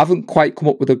 They haven't quite come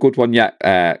up with a good one yet,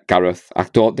 Gareth. I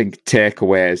don't think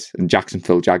takeaways and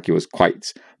Jacksonville Jaguars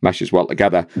quite meshes well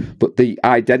together. But the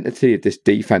identity of this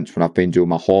defense, when I've been doing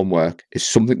my homework, is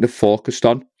something they've focused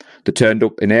on. They turned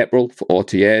up in April for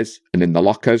OTAs, and in the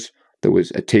lockers, there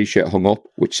was a T-shirt hung up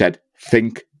which said,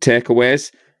 "Think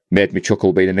takeaways." Made me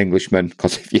chuckle being an Englishman,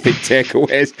 because if you think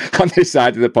takeaways on this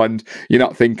side of the pond, you're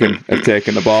not thinking of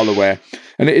taking the ball away.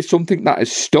 And it is something that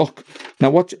is stuck.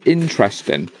 Now, what's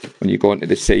interesting when you go into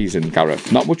this season,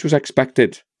 Gareth, not much was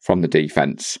expected from the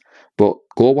defence, but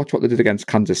go watch what they did against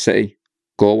Kansas City.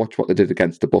 Go watch what they did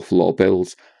against the Buffalo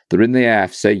Bills. They're in the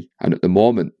AFC, and at the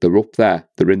moment, they're up there.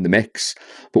 They're in the mix.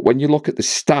 But when you look at the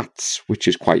stats, which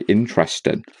is quite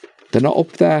interesting, they're not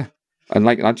up there. And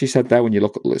like Nadji said there, when you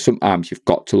look at sometimes you've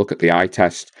got to look at the eye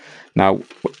test. Now,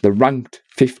 they're ranked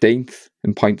 15th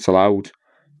in points allowed,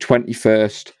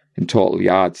 21st in total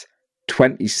yards,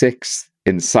 26th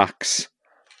in sacks,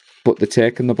 but they're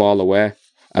taking the ball away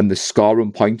and they're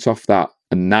scoring points off that.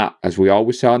 And that, as we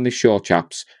always say on this show,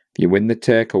 chaps, if you win the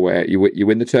takeaway, you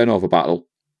win the turnover battle,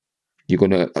 you're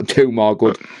going to do more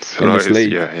good in this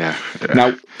league. Yeah.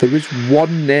 Now, there is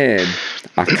one name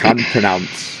I can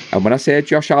pronounce. And when I say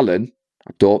Josh Allen,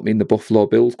 I don't mean the Buffalo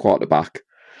Bills quarterback.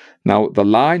 Now, the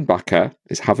linebacker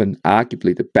is having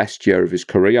arguably the best year of his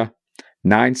career.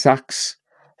 9 sacks,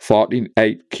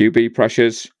 48 QB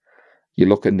pressures. You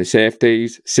look in the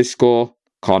safeties, Cisco,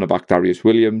 cornerback Darius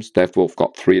Williams, they've both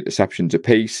got 3 interceptions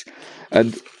apiece.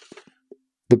 And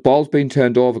the ball's been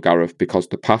turned over, Gareth, because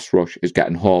the pass rush is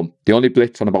getting home. They only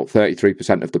blitz on about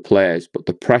 33% of the plays, but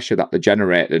the pressure that they're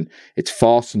generating, it's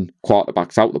forcing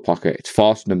quarterbacks out of the pocket. It's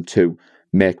forcing them to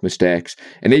make mistakes.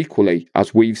 And equally,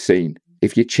 as we've seen,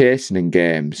 if you're chasing in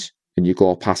games and you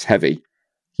go pass heavy,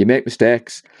 you make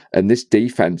mistakes. And this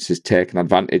defense is taking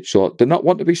advantage. So they're not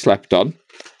one to be slept on.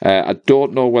 I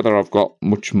don't know whether I've got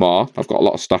much more. I've got a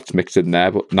lot of stats mixed in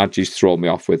there, but Nadji's thrown me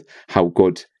off with how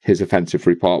good his offensive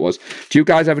report was. Do you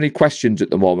guys have any questions at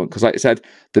the moment? Because like I said,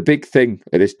 the big thing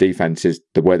of this defense is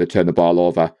the way they turn the ball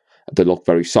over. They look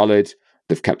very solid.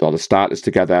 They've kept all the starters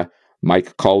together.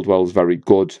 Mike Caldwell's very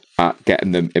good at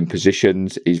getting them in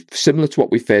positions. He's similar to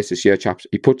what we face this year, chaps.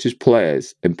 He puts his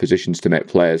players in positions to make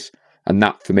plays. And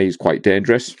that, for me, is quite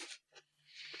dangerous.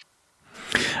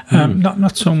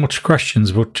 Not so much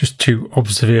questions, but just 2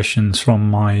 observations from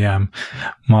my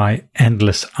my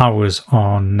endless hours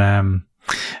on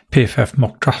PFF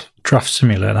mock draft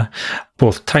simulator.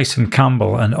 Both Tyson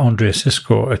Campbell and Andre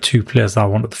Cisco are 2 players that I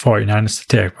wanted the 49ers to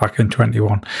take back in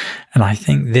 21. And I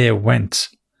think they went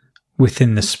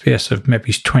within the space of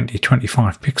maybe 20,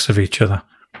 25 picks of each other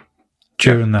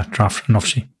during that draft. And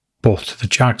obviously both to the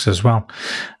Jags as well.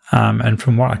 And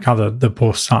from what I gather, they're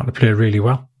both starting to play really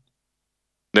well.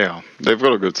 Yeah, they've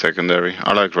got a good secondary.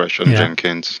 I like Rashad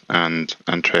Jenkins and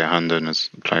Trey Herndon has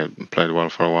played well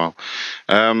for a while.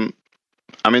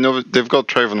 I mean, they've got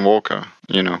Trayvon Walker,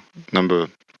 number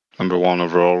 1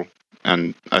 overall,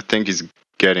 and I think he's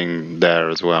getting there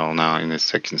as well now in his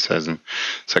second season.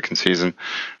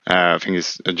 I think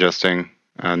he's adjusting,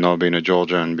 not being a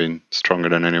Georgia and being stronger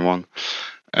than anyone.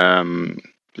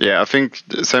 I think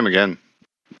same again.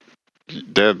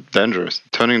 They're dangerous.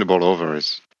 Turning the ball over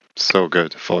is so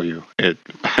good for you.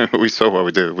 We saw what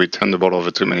we did. We turned the ball over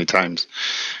too many times,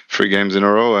 3 games in a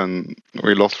row, and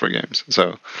we lost 3 games.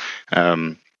 So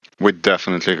we're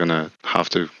definitely going to have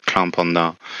to clamp on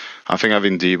that. I think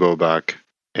having Debo back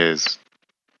is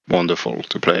wonderful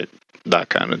to play that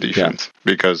kind of defense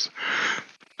because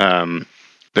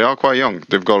they are quite young.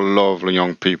 They've got lovely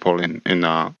young people in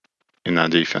our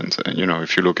defense. And,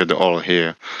 if you look at the all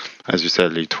here, as you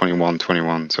said, Lee, 21.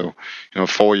 So,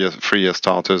 3-year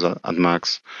starters at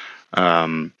max.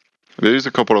 There is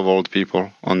a couple of old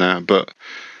people on there, but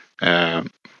they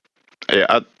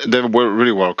were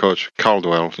really well coached.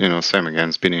 Caldwell, same again,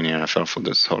 has been in the NFL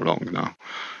for so long now,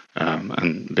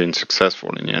 and been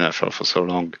successful in the NFL for so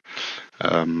long.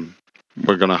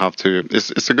 We're going to have to...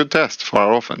 It's a good test for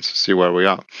our offense, see where we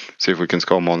are, see if we can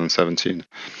score more than 17.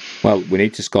 Well, we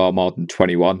need to score more than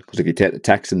 21, because if you take the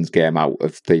Texans game out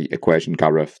of the equation,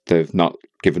 Gareth, they've not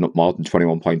given up more than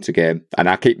 21 points a game. And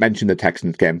I keep mentioning the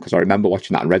Texans game, because I remember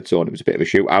watching that in Red Zone. It was a bit of a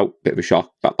shootout, bit of a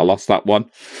shock that I lost that one.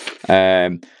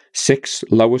 6th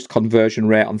lowest conversion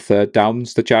rate on third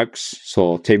downs, the Jags.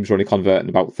 So teams are only converting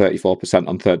about 34%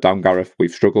 on third down, Gareth.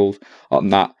 We've struggled on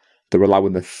that. They're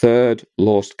allowing the 3rd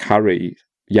lowest carry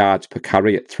yards per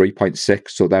carry at 3.6.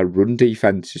 So their run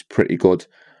defense is pretty good.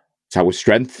 It's our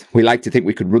strength. We like to think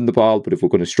we can run the ball, but if we're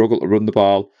going to struggle to run the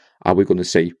ball, are we going to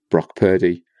see Brock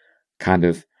Purdy kind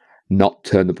of not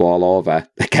turn the ball over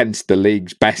against the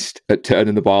league's best at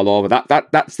turning the ball over?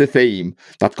 That's the theme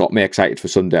that's got me excited for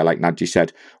Sunday. Like Nadji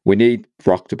said, we need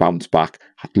Brock to bounce back.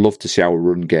 I'd love to see our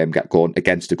run game get going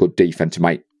against a good defense. It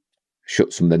might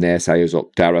shut some of the naysayers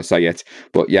up, dare I say it.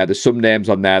 But yeah, there's some names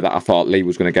on there that I thought Lee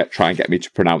was going to try and get me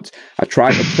to pronounce. I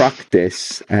tried to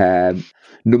practice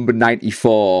number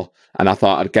 94, and I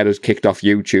thought I'd get us kicked off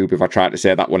YouTube if I tried to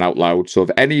say that one out loud. So if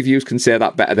any of you can say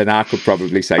that better than I could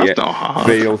probably say that's not hard.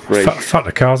 Feel free.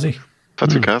 Fatukasi,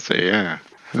 yeah.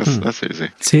 That's easy.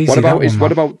 It's easy.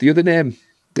 What about the other name?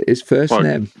 His first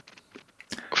name?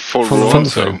 Full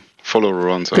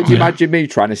Lorenzo. Could you imagine me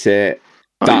trying to say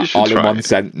that all in one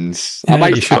sentence. Yeah,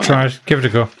 you should try it. Give it a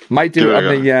go. Might do it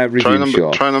on the review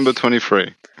show. Try number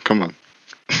 23. Come on.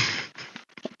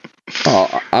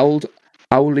 Old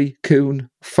Owly Coon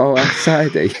for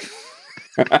Sidey.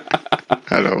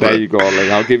 There you go,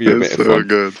 Lee. I'll give you a bit of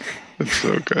fun. It's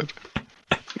so good.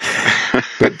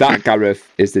 But that,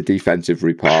 Gareth, is the defensive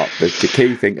report. The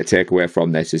key thing to take away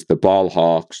from this is the ball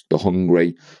hawks, the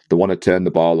hungry, they want to turn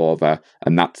the ball over,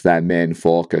 and that's their main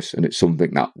focus, and it's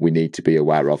something that we need to be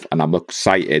aware of. And I'm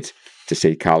excited to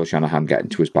see Kyle Shanahan get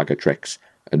into his bag of tricks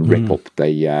and rip up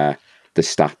the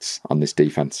stats on this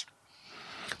defense.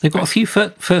 They've got a few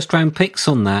first-round picks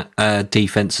on that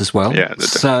defense as well. Yeah, they do.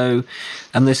 So,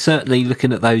 and they're certainly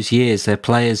looking at those years. They're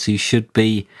players who should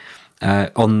be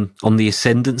on the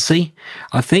ascendancy,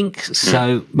 I think.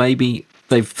 So maybe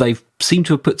they've seemed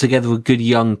to have put together a good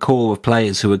young core of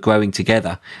players who are growing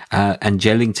together and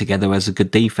gelling together as a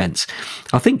good defense.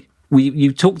 I think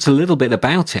you talked a little bit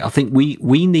about it. I think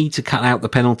we need to cut out the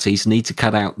penalties, need to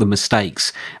cut out the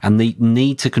mistakes, and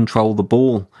need to control the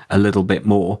ball a little bit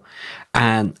more.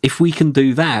 And if we can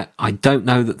do that, I don't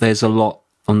know that there's a lot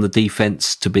on the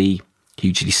defense to be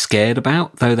hugely scared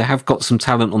about, though they have got some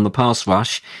talent on the pass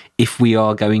rush if we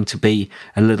are going to be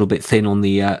a little bit thin on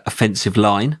the offensive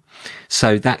line.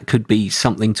 So that could be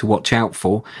something to watch out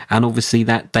for. And obviously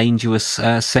that dangerous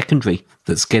secondary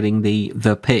that's getting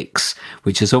the picks,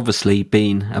 which has obviously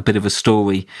been a bit of a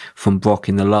story from Brock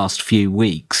in the last few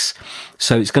weeks.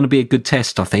 So it's going to be a good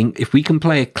test, I think. If we can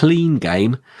play a clean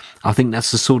game, I think that's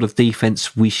the sort of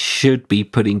defense we should be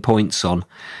putting points on,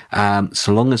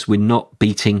 so long as we're not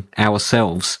beating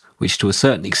ourselves, which to a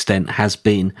certain extent has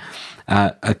been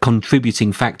a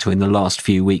contributing factor in the last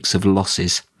few weeks of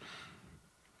losses.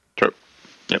 True.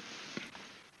 Yep.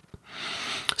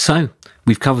 So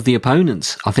we've covered the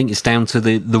opponents. I think it's down to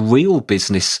the real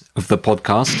business of the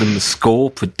podcast and the score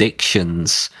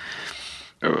predictions.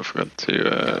 Oh, I forgot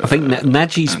to... I think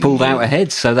Naji's pulled out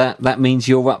ahead, so that means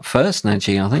you're up first,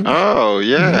 Naji, I think. Oh,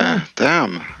 yeah.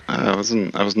 Damn. I was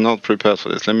not prepared for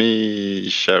this. Let me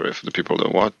share it for the people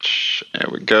that watch. There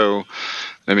we go.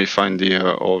 Let me find the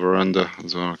over-under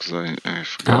as well, because I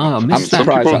forgot. Oh, I missed I'm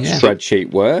surprised that yeah.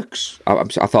 spreadsheet works.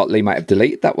 I thought Lee might have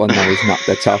deleted that one. Now he's not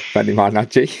the top anymore,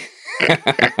 Naji.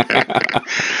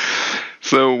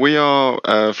 So we are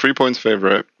 3 points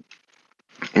favorite,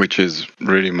 which is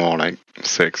really more like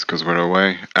 6 because we're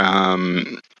away.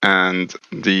 And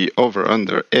the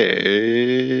over-under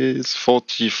is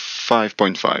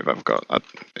 45.5 I've got.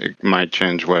 It might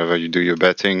change wherever you do your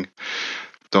betting.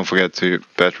 Don't forget to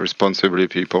bet responsibly,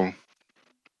 people.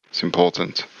 It's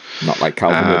important. Not like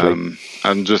Calvin Ridley.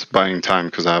 I'm just buying time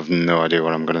because I have no idea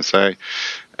what I'm going to say.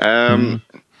 I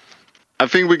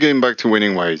think we're getting back to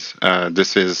winning ways.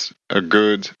 This is a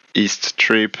good East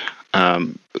trip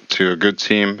to a good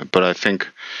team, but I think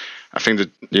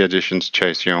that the additions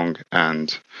Chase Young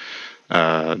and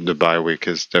the bye week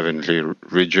has definitely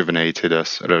rejuvenated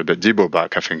us a little bit. Debo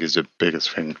back, I think, is the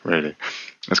biggest thing, really.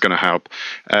 It's going to help.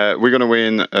 We're going to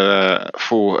win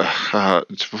for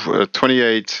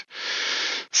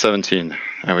 28-17.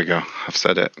 There we go. I've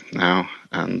said it now,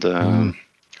 and I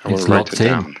will write it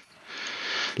down.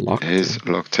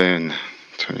 Locked in.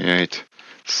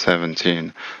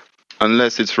 28-17.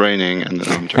 Unless it's raining, and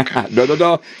I'm joking. No.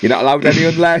 You're not allowed any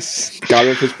unless.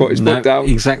 Gareth has put his foot down.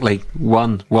 Exactly.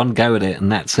 One go at it, and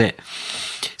that's it.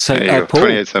 So, Paul,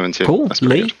 28-17. Paul,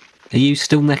 Lee, good. are you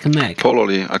still neck and neck? Paul or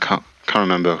Lee? I can't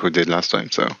remember who did last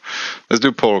time. So let's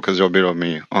do Paul because you're below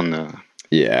me on the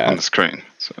screen.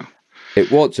 So it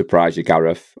won't surprise you,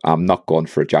 Gareth. I'm not going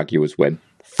for a Jaguars win.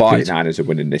 49ers are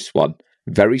winning this one.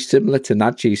 Very similar to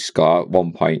Naji's score at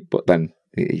one point, but then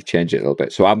he changed it a little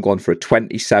bit. So I'm going for a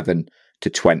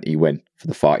 27-20 win for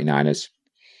the 49ers.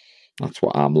 That's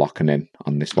what I'm locking in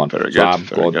on this one. Very good. So I'm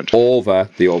going over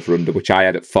the over-under, which I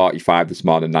had at 45 this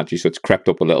morning, Naji, so it's crept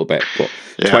up a little bit. But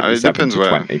yeah, it depends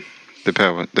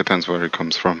depends where it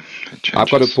comes from. I've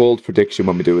got a bold prediction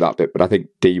when we do that bit, but I think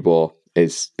Debo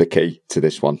is the key to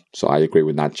this one. So I agree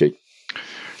with Naji.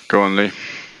 Go on, Lee.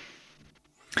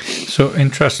 So,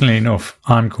 interestingly enough,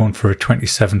 I'm going for a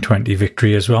 27-20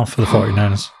 victory as well for the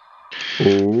 49ers.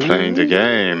 Ooh. Playing the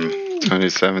game.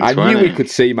 27-20. I knew we could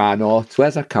see my notes.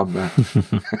 Where's that camera?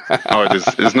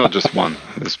 It's not just one.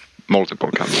 There's multiple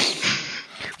cameras.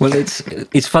 Well, it's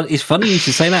funny you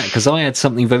should say that because I had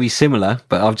something very similar,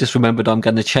 but I've just remembered I'm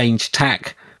going to change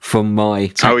tack from my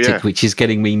tactic, which is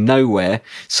getting me nowhere.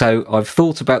 So I've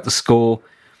thought about the score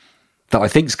that I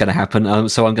think is going to happen.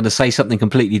 So I'm going to say something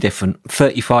completely different.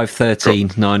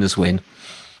 35-13, Niners win.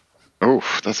 Oh,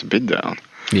 that's a bit down.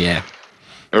 Yeah.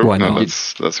 Oh, why no, not?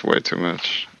 that's way too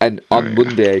much. And on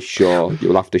Monday's show,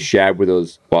 you'll have to share with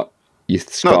us what your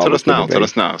score. No, tell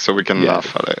us now, so we can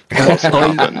laugh at it.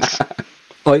 What happens?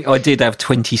 I did have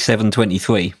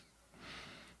 27-23.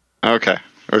 Okay,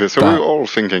 so we're all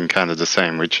thinking kind of the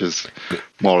same, which is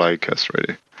more like us,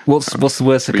 really. What's the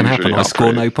worst that can happen? I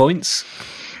score no points?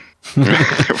 Well,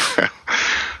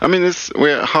 I mean,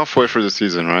 we're halfway through the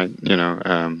season, right?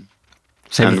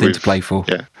 It's everything to play for.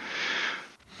 Yeah.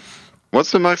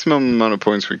 What's the maximum amount of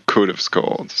points we could have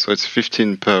scored? So it's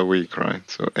 15 per week, right?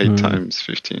 So 8 times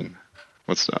 15.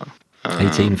 What's that?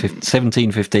 17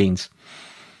 15s.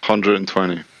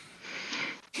 120.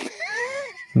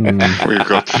 We've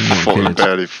got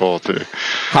barely 40.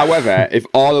 However, if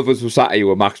all of us were sat here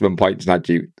with maximum points and had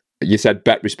you said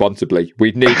bet responsibly,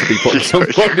 we'd need to be putting some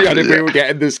money on if we were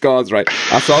getting the scores right.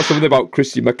 I saw something about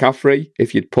Christian McCaffrey.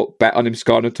 If you'd put bet on him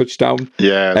scoring a touchdown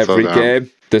every game,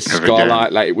 the score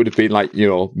like it would have been like,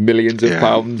 millions of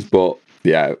pounds. But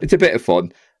yeah, it's a bit of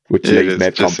fun, which leaves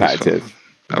me competitive.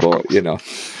 But All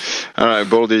right,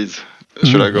 boldies.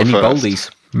 Should I go any first? Boldies?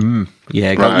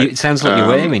 Yeah, Right. It sounds like you're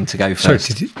raring to go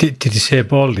first. Sorry, did you say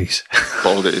boldies?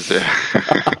 Boldies, yeah.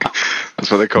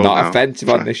 That's what they call not now. offensive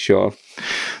on this show.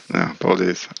 No,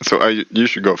 boldies. So you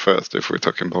should go first if we're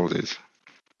talking boldies.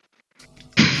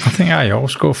 I think I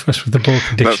always go first with the bold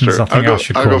predictions. true. I think I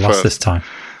should go last first. this time.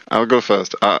 I'll go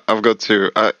first. I've got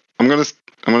two. I'm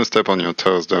gonna step on your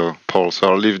toes though, Paul. So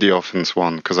I'll leave the offense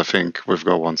one because I think we've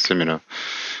got one similar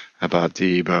about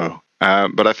Debo.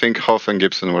 But I think Huff and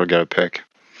Gibson will get a pick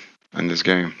in this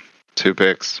game. 2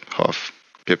 picks, Huff,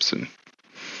 Gibson.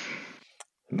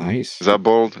 Nice. Is that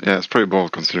bold? Yeah, it's pretty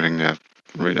bold considering they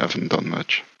really haven't done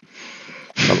much.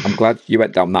 Well, I'm glad you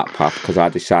went down that path because I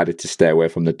decided to stay away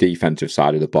from the defensive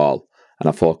side of the ball and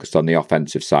I focused on the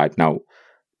offensive side. Now,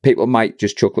 people might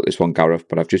just chuckle at this one, Gareth,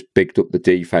 but I've just bigged up the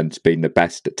defense being the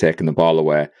best at taking the ball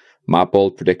away. My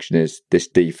bold prediction is this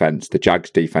defense, the Jags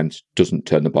defense, doesn't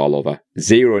turn the ball over.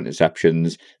 0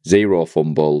 interceptions, 0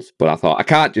 fumbles. But I thought, I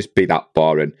can't just be that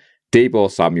boring.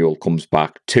 Deebo Samuel comes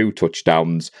back, 2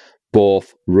 touchdowns,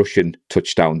 both Russian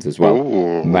touchdowns as well.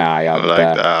 Ooh, May I add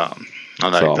that. I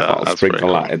like so that. I'll That's sprinkle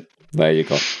pretty that cool. in. There you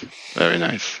go. Very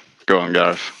nice. Go on,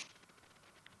 Gareth.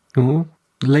 Ooh,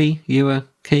 Lee, you were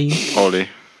keen? Ollie,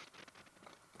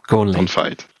 Go on, Lee. don't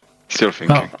fight. Still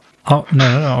thinking. No.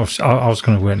 I was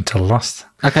going to wait until last.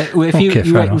 Okay, well, if you fair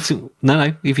wait enough. until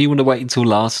if you want to wait until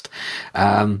last,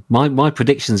 my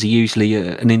predictions are usually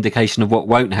an indication of what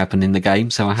won't happen in the game.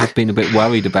 So I have been a bit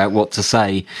worried about what to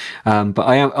say, but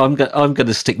I'm going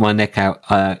to stick my neck out.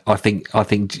 I think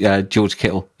George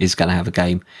Kittle is going to have a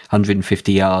game,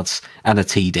 150 yards and a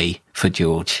TD for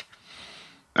George.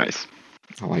 Nice.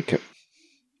 I like it.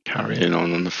 Carrying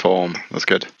on the form. That's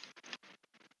good.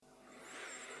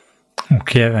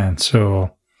 Okay then,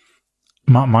 so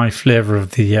my flavour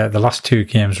of the last 2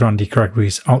 games, Randy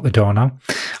Gregory's out the door now.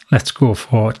 Let's go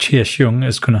for Chase Young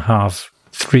is going to have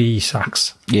 3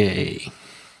 sacks. Yay!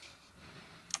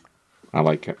 I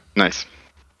like it. Nice.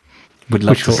 Would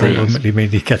love Which to will see. ultimately mean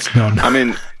he gets none. I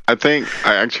mean, I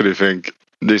actually think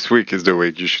this week is the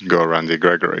week you should go Randy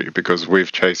Gregory because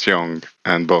with Chase Young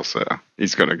and Bosa,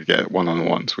 he's going to get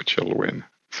one-on-ones, which he'll win.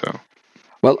 So.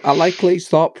 Well, I like Lee's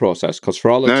thought process because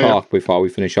for all the talk before we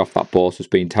finish off that Bosa's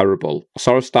been terrible, I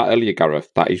saw a stat earlier,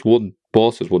 Gareth, that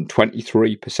Bosa's won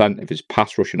 23% of his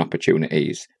pass rushing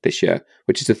opportunities this year,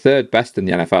 which is the 3rd best in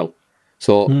the NFL.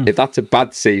 So if that's a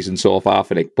bad season so far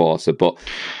for Nick Bosa, but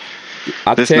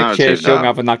I'd take Chase Young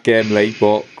having that game, Lee,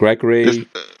 but Gregory, this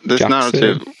Jackson.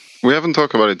 narrative, we haven't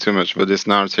talked about it too much, but this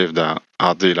narrative that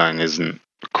our D-line isn't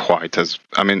quite as,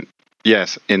 I mean,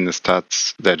 yes, in the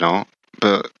stats they don't,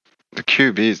 but the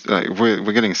QBs, like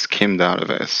we're getting skimmed out of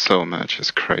it so much. It's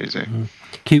crazy.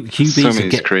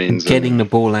 QBs are getting the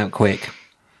ball out quick,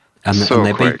 and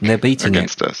they're beating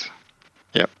against us.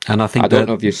 Yep. And I think don't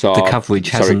know if you saw the coverage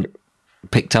hasn't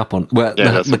picked up on. Well,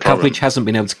 the coverage hasn't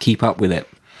been able to keep up with it.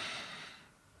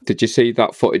 Did you see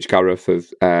that footage, Gareth, of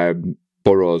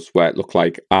Burrows where it looked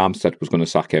like Armstead was going to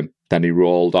sack him? Then he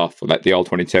rolled off, like the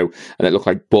all-22, and it looked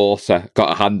like Bosa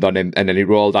got a hand on him, and then he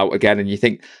rolled out again, and you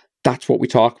think, that's what we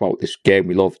talk about, this game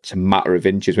we love. It's a matter of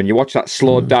inches. When you watch that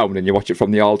slowed down and you watch it from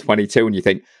the all-22 and you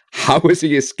think, how has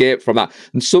he escaped from that?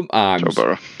 And sometimes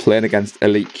playing against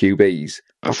elite QBs,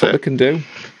 that's what they can do.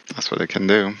 That's what they can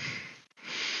do.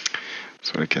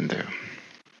 That's what they can do.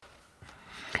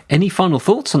 Any final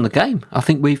thoughts on the game? I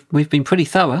think we've been pretty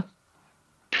thorough.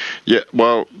 Yeah,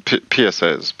 well,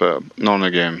 PSAs, but not on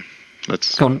the game.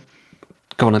 Let's go No.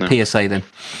 on a PSA then.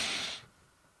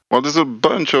 Well, there's a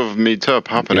bunch of meetup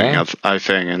happening, I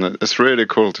think, and it's really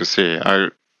cool to see.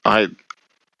 I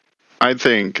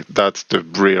think that's the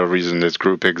real reason this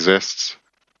group exists.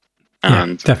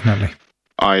 And definitely.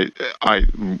 I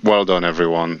well done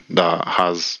everyone that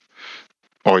has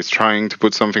or is trying to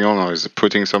put something on, or is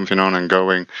putting something on and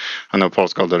going. I know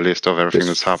Paul's got the list of everything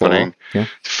that's happening.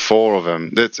 4 of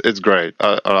them. It's great.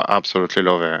 I absolutely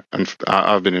love it. And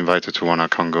I've been invited to one. I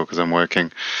can't go because I'm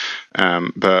working.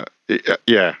 But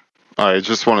yeah, I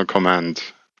just want to commend,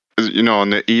 on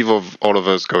the eve of all of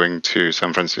us going to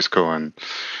San Francisco and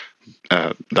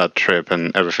that trip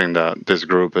and everything that this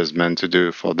group is meant to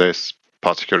do for this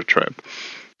particular trip.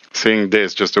 Seeing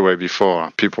this just the way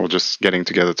before, people just getting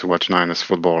together to watch Niners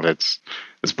football, it's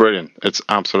brilliant. It's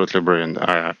absolutely brilliant.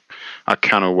 I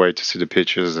cannot wait to see the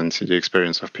pictures and see the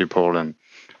experience of people and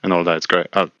all that. It's great.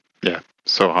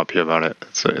 So happy about it.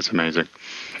 It's amazing.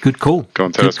 Good call. Go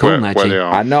and tell us where they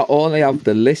are. I not only have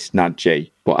the list, Nadji,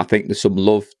 but I think there's some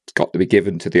love got to be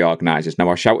given to the organisers. Now,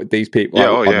 I shouted these people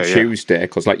out on Tuesday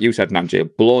because, like you said,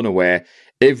 Nadji, blown away.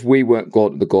 If we weren't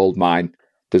going to the gold mine,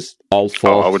 there's all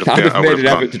 4. I'd have made an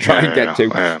effort to try and get to.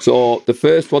 Yeah. So the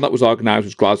first one that was organised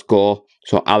was Glasgow.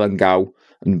 So Alan Gow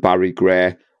and Barry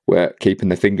Gray were keeping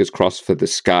their fingers crossed for the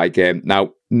Sky game.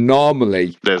 Now,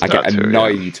 normally I get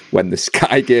annoyed when the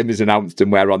Sky game is announced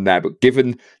and we're on there. But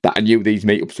given that I knew these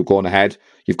meetups were going ahead,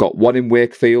 you've got one in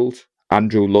Wakefield.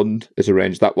 Andrew Lund has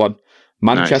arranged that one.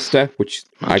 Manchester, which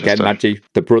again, Nadji,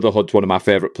 the Brotherhood's one of my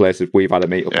favourite places we've had a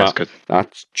meetup at. Good.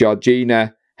 That's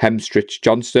Georgina Hemstritch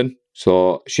Johnston.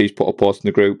 So she's put a post in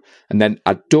the group. And then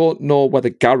I don't know whether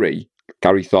Gary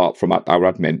Thorpe from our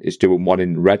admin is doing one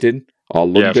in Reading or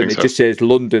London. It just says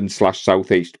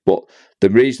London/South East. But the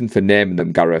reason for naming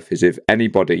them, Gareth, is if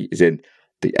anybody is in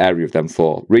the area of them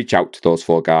 4, reach out to those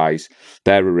 4 guys.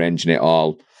 They're arranging it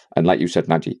all. And like you said,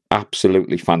 Nadji,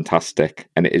 absolutely fantastic.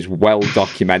 And it is well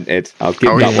documented. I'll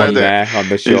give that one there on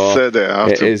the show.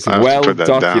 It is well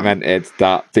documented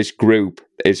that this group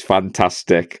is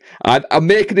fantastic. I'm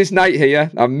making his night here.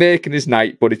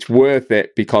 But it's worth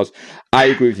it because I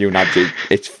agree with you, Nadji.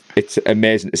 It's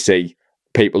amazing to see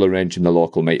people arranging the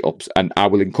local meetups. And I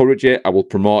will encourage it. I will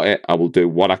promote it. I will do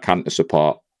what I can to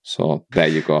support. So there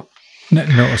you go.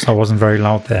 Notice I wasn't very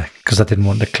loud there because I didn't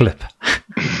want the clip.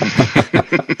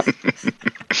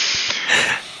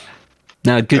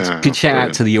 No, good shout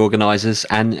out to the organisers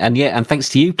and thanks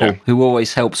to you, Paul, who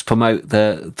always helps promote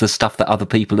the stuff that other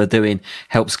people are doing,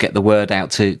 helps get the word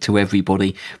out to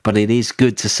everybody. But it is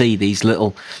good to see these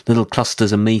little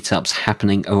clusters and meetups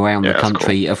happening around the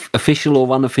country, cool. Official or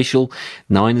unofficial.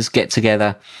 Niners get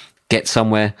together, get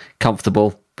somewhere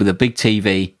comfortable with a big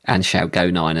TV and shout "Go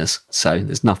Niners!" So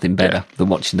there's nothing better than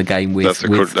watching the game with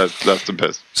that's the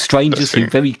best strangers who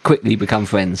very quickly become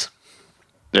friends.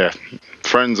 Yeah,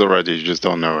 friends already, you just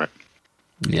don't know it.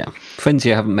 Yeah, friends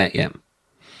you haven't met yet.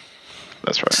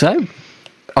 That's right. So,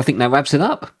 I think that wraps it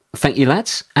up. Thank you,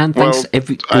 lads, and thanks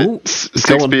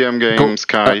 6 p.m. game,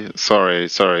 Sky. Sorry,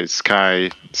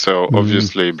 Sky. So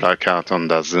obviously blackout on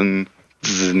the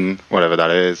Zin, whatever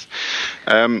that is.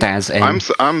 I'm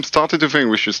starting to think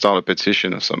we should start a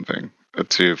petition or something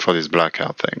for this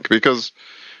blackout thing because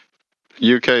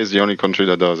UK is the only country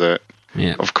that does it.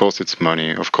 Yeah. Of course, it's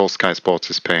money. Of course, Sky Sports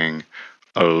is paying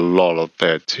a lot of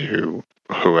it to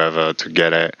whoever to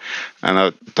get it, and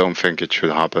I don't think it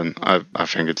should happen. I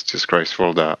think it's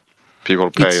disgraceful that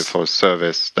people pay for a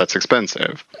service that's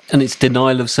expensive, and it's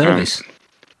denial of service.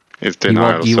 It's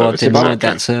denial of service. You are denied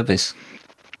that service.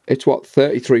 It's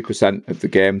 33% of the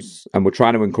games, and we're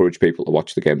trying to encourage people to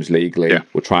watch the games legally. Yeah.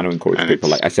 We're trying to encourage people.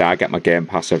 Like I say, I get my Game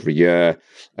Pass every year,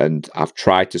 and I've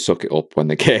tried to suck it up when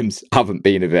the games haven't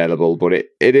been available. But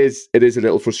it is a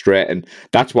little frustrating.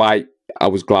 That's why I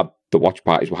was glad the watch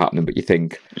parties were happening. But you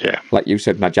think, like you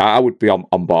said, Nadja, I would be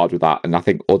on board with that, and I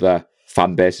think other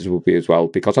fan bases will be as well,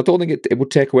 because I don't think it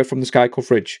would take away from the Sky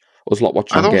coverage. Us lot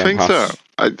watching. I don't think so.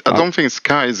 I don't think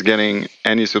Sky is getting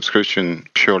any subscription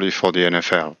purely for the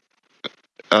NFL.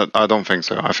 I don't think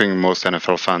so. I think most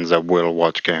NFL fans that will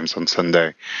watch games on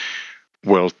Sunday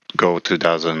will go to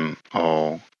DAZN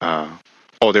or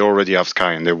they already have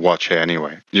Sky and they watch it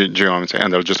anyway. Do you know what I'm saying?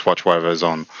 And they'll just watch whatever's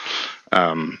on.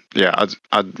 I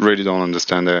really don't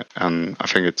understand it, and I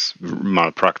think it's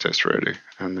malpractice, really,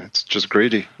 and it's just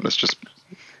greedy. Let's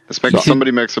make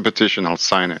somebody makes a petition. I'll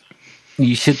sign it.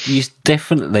 You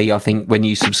definitely, I think, when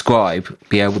you subscribe,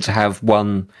 be able to have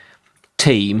one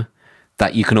team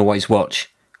that you can always watch.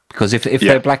 Because if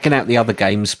they're blacking out the other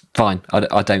games, fine.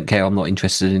 I don't care. I'm not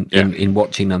interested in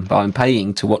watching them. But I'm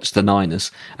paying to watch the Niners,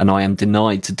 and I am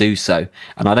denied to do so.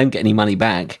 And I don't get any money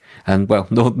back. And, well,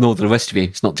 nor do the rest of you.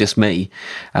 It's not just me.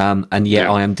 And yet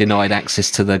I am denied access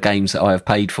to the games that I have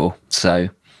paid for. So,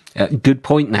 good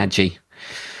point, Nadji.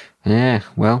 Yeah,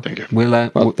 well, thank you. We'll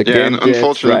and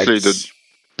unfortunately,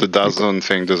 the the DAZN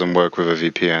thing doesn't work with a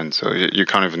VPN, so you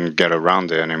can't even get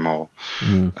around it anymore.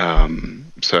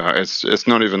 So it's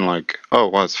not even like, oh,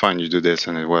 well, it's fine, you do this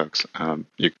and it works.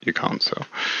 You can't. So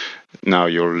now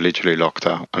you're literally locked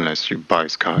out unless you buy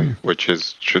Sky, which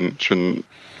is shouldn't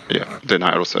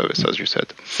denial of service, as you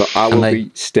said. So I will be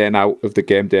staying out of the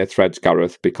game day threads,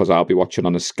 Gareth, because I'll be watching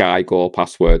on a Sky Go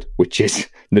password, which is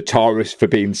notorious for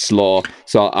being slow.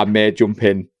 So I may jump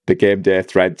in the game day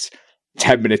threads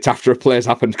 10 minutes after a play's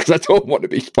happened because I don't want to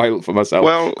be spoiled for myself.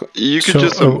 Well, you could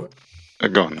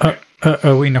go on.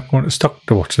 Are we not going to stop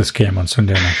to watch this game on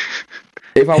Sunday night?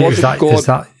 If I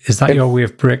wasn't is that your way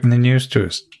of breaking the news to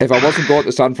us? If I wasn't going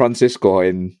to San Francisco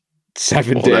in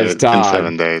 7 days'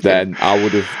 time, then I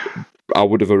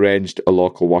would have arranged a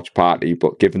local watch party.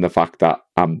 But given the fact that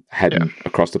I'm heading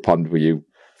across the pond with you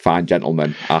fine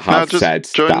gentlemen, I have said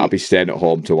that I'll be staying at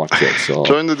home to watch it. So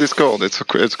join the Discord.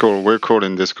 It's cool. We're cool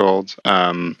in Discord.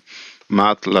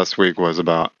 Matt last week was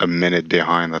about a minute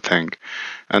behind, I think,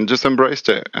 and just embraced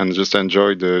it and just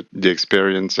enjoyed the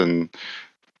experience and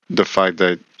the fact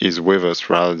that he's with us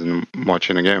rather than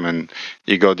watching a game. And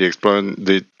he got the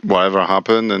explosion, whatever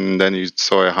happened, and then he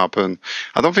saw it happen.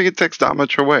 I don't think it takes that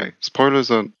much away.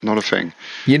 Spoilers are not a thing.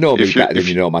 You know me better than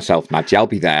you know myself, Madge. I'll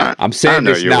be there. I'm saying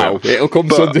this now. It'll come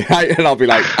Sunday night and I'll be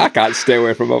like, I can't stay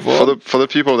away from my phone. For the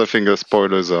people that think that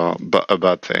spoilers are a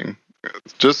bad thing,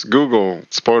 just Google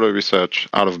spoiler research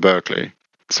out of Berkeley.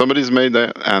 Somebody's made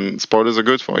that, and spoilers are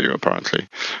good for you, apparently,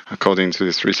 according to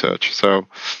this research. So,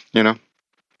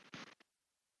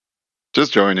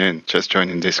 just join in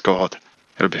Discord.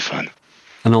 It'll be fun.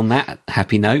 And on that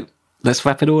happy note, let's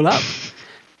wrap it all up.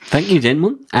 Thank you,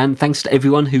 gentlemen, and thanks to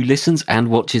everyone who listens and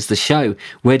watches the show.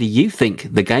 Where do you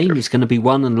think the game is going to be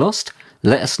won and lost?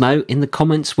 Let us know in the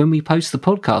comments when we post the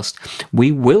podcast.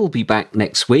 We will be back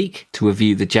next week to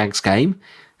review the Jags game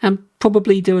and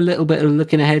probably do a little bit of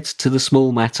looking ahead to the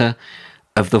small matter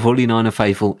of the 49er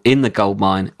faithful in the gold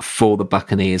mine for the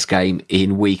Buccaneers game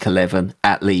in Week 11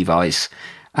 at Levi's.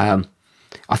 I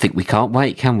think we can't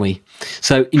wait, can we?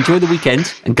 So enjoy the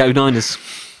weekend and go Niners.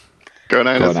 Go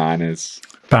Niners. Go Niners.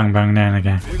 Bang, bang, nan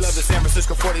again. We love the San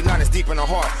Francisco 49ers deep in the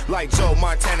heart. Like Joe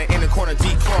Montana in the corner,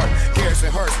 D. Clark. Garrison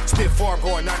Hurst, stiff farm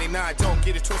going 99. Don't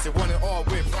get it twisted, one and all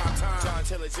with prime time. John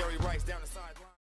Taylor, Jerry Rice down the side.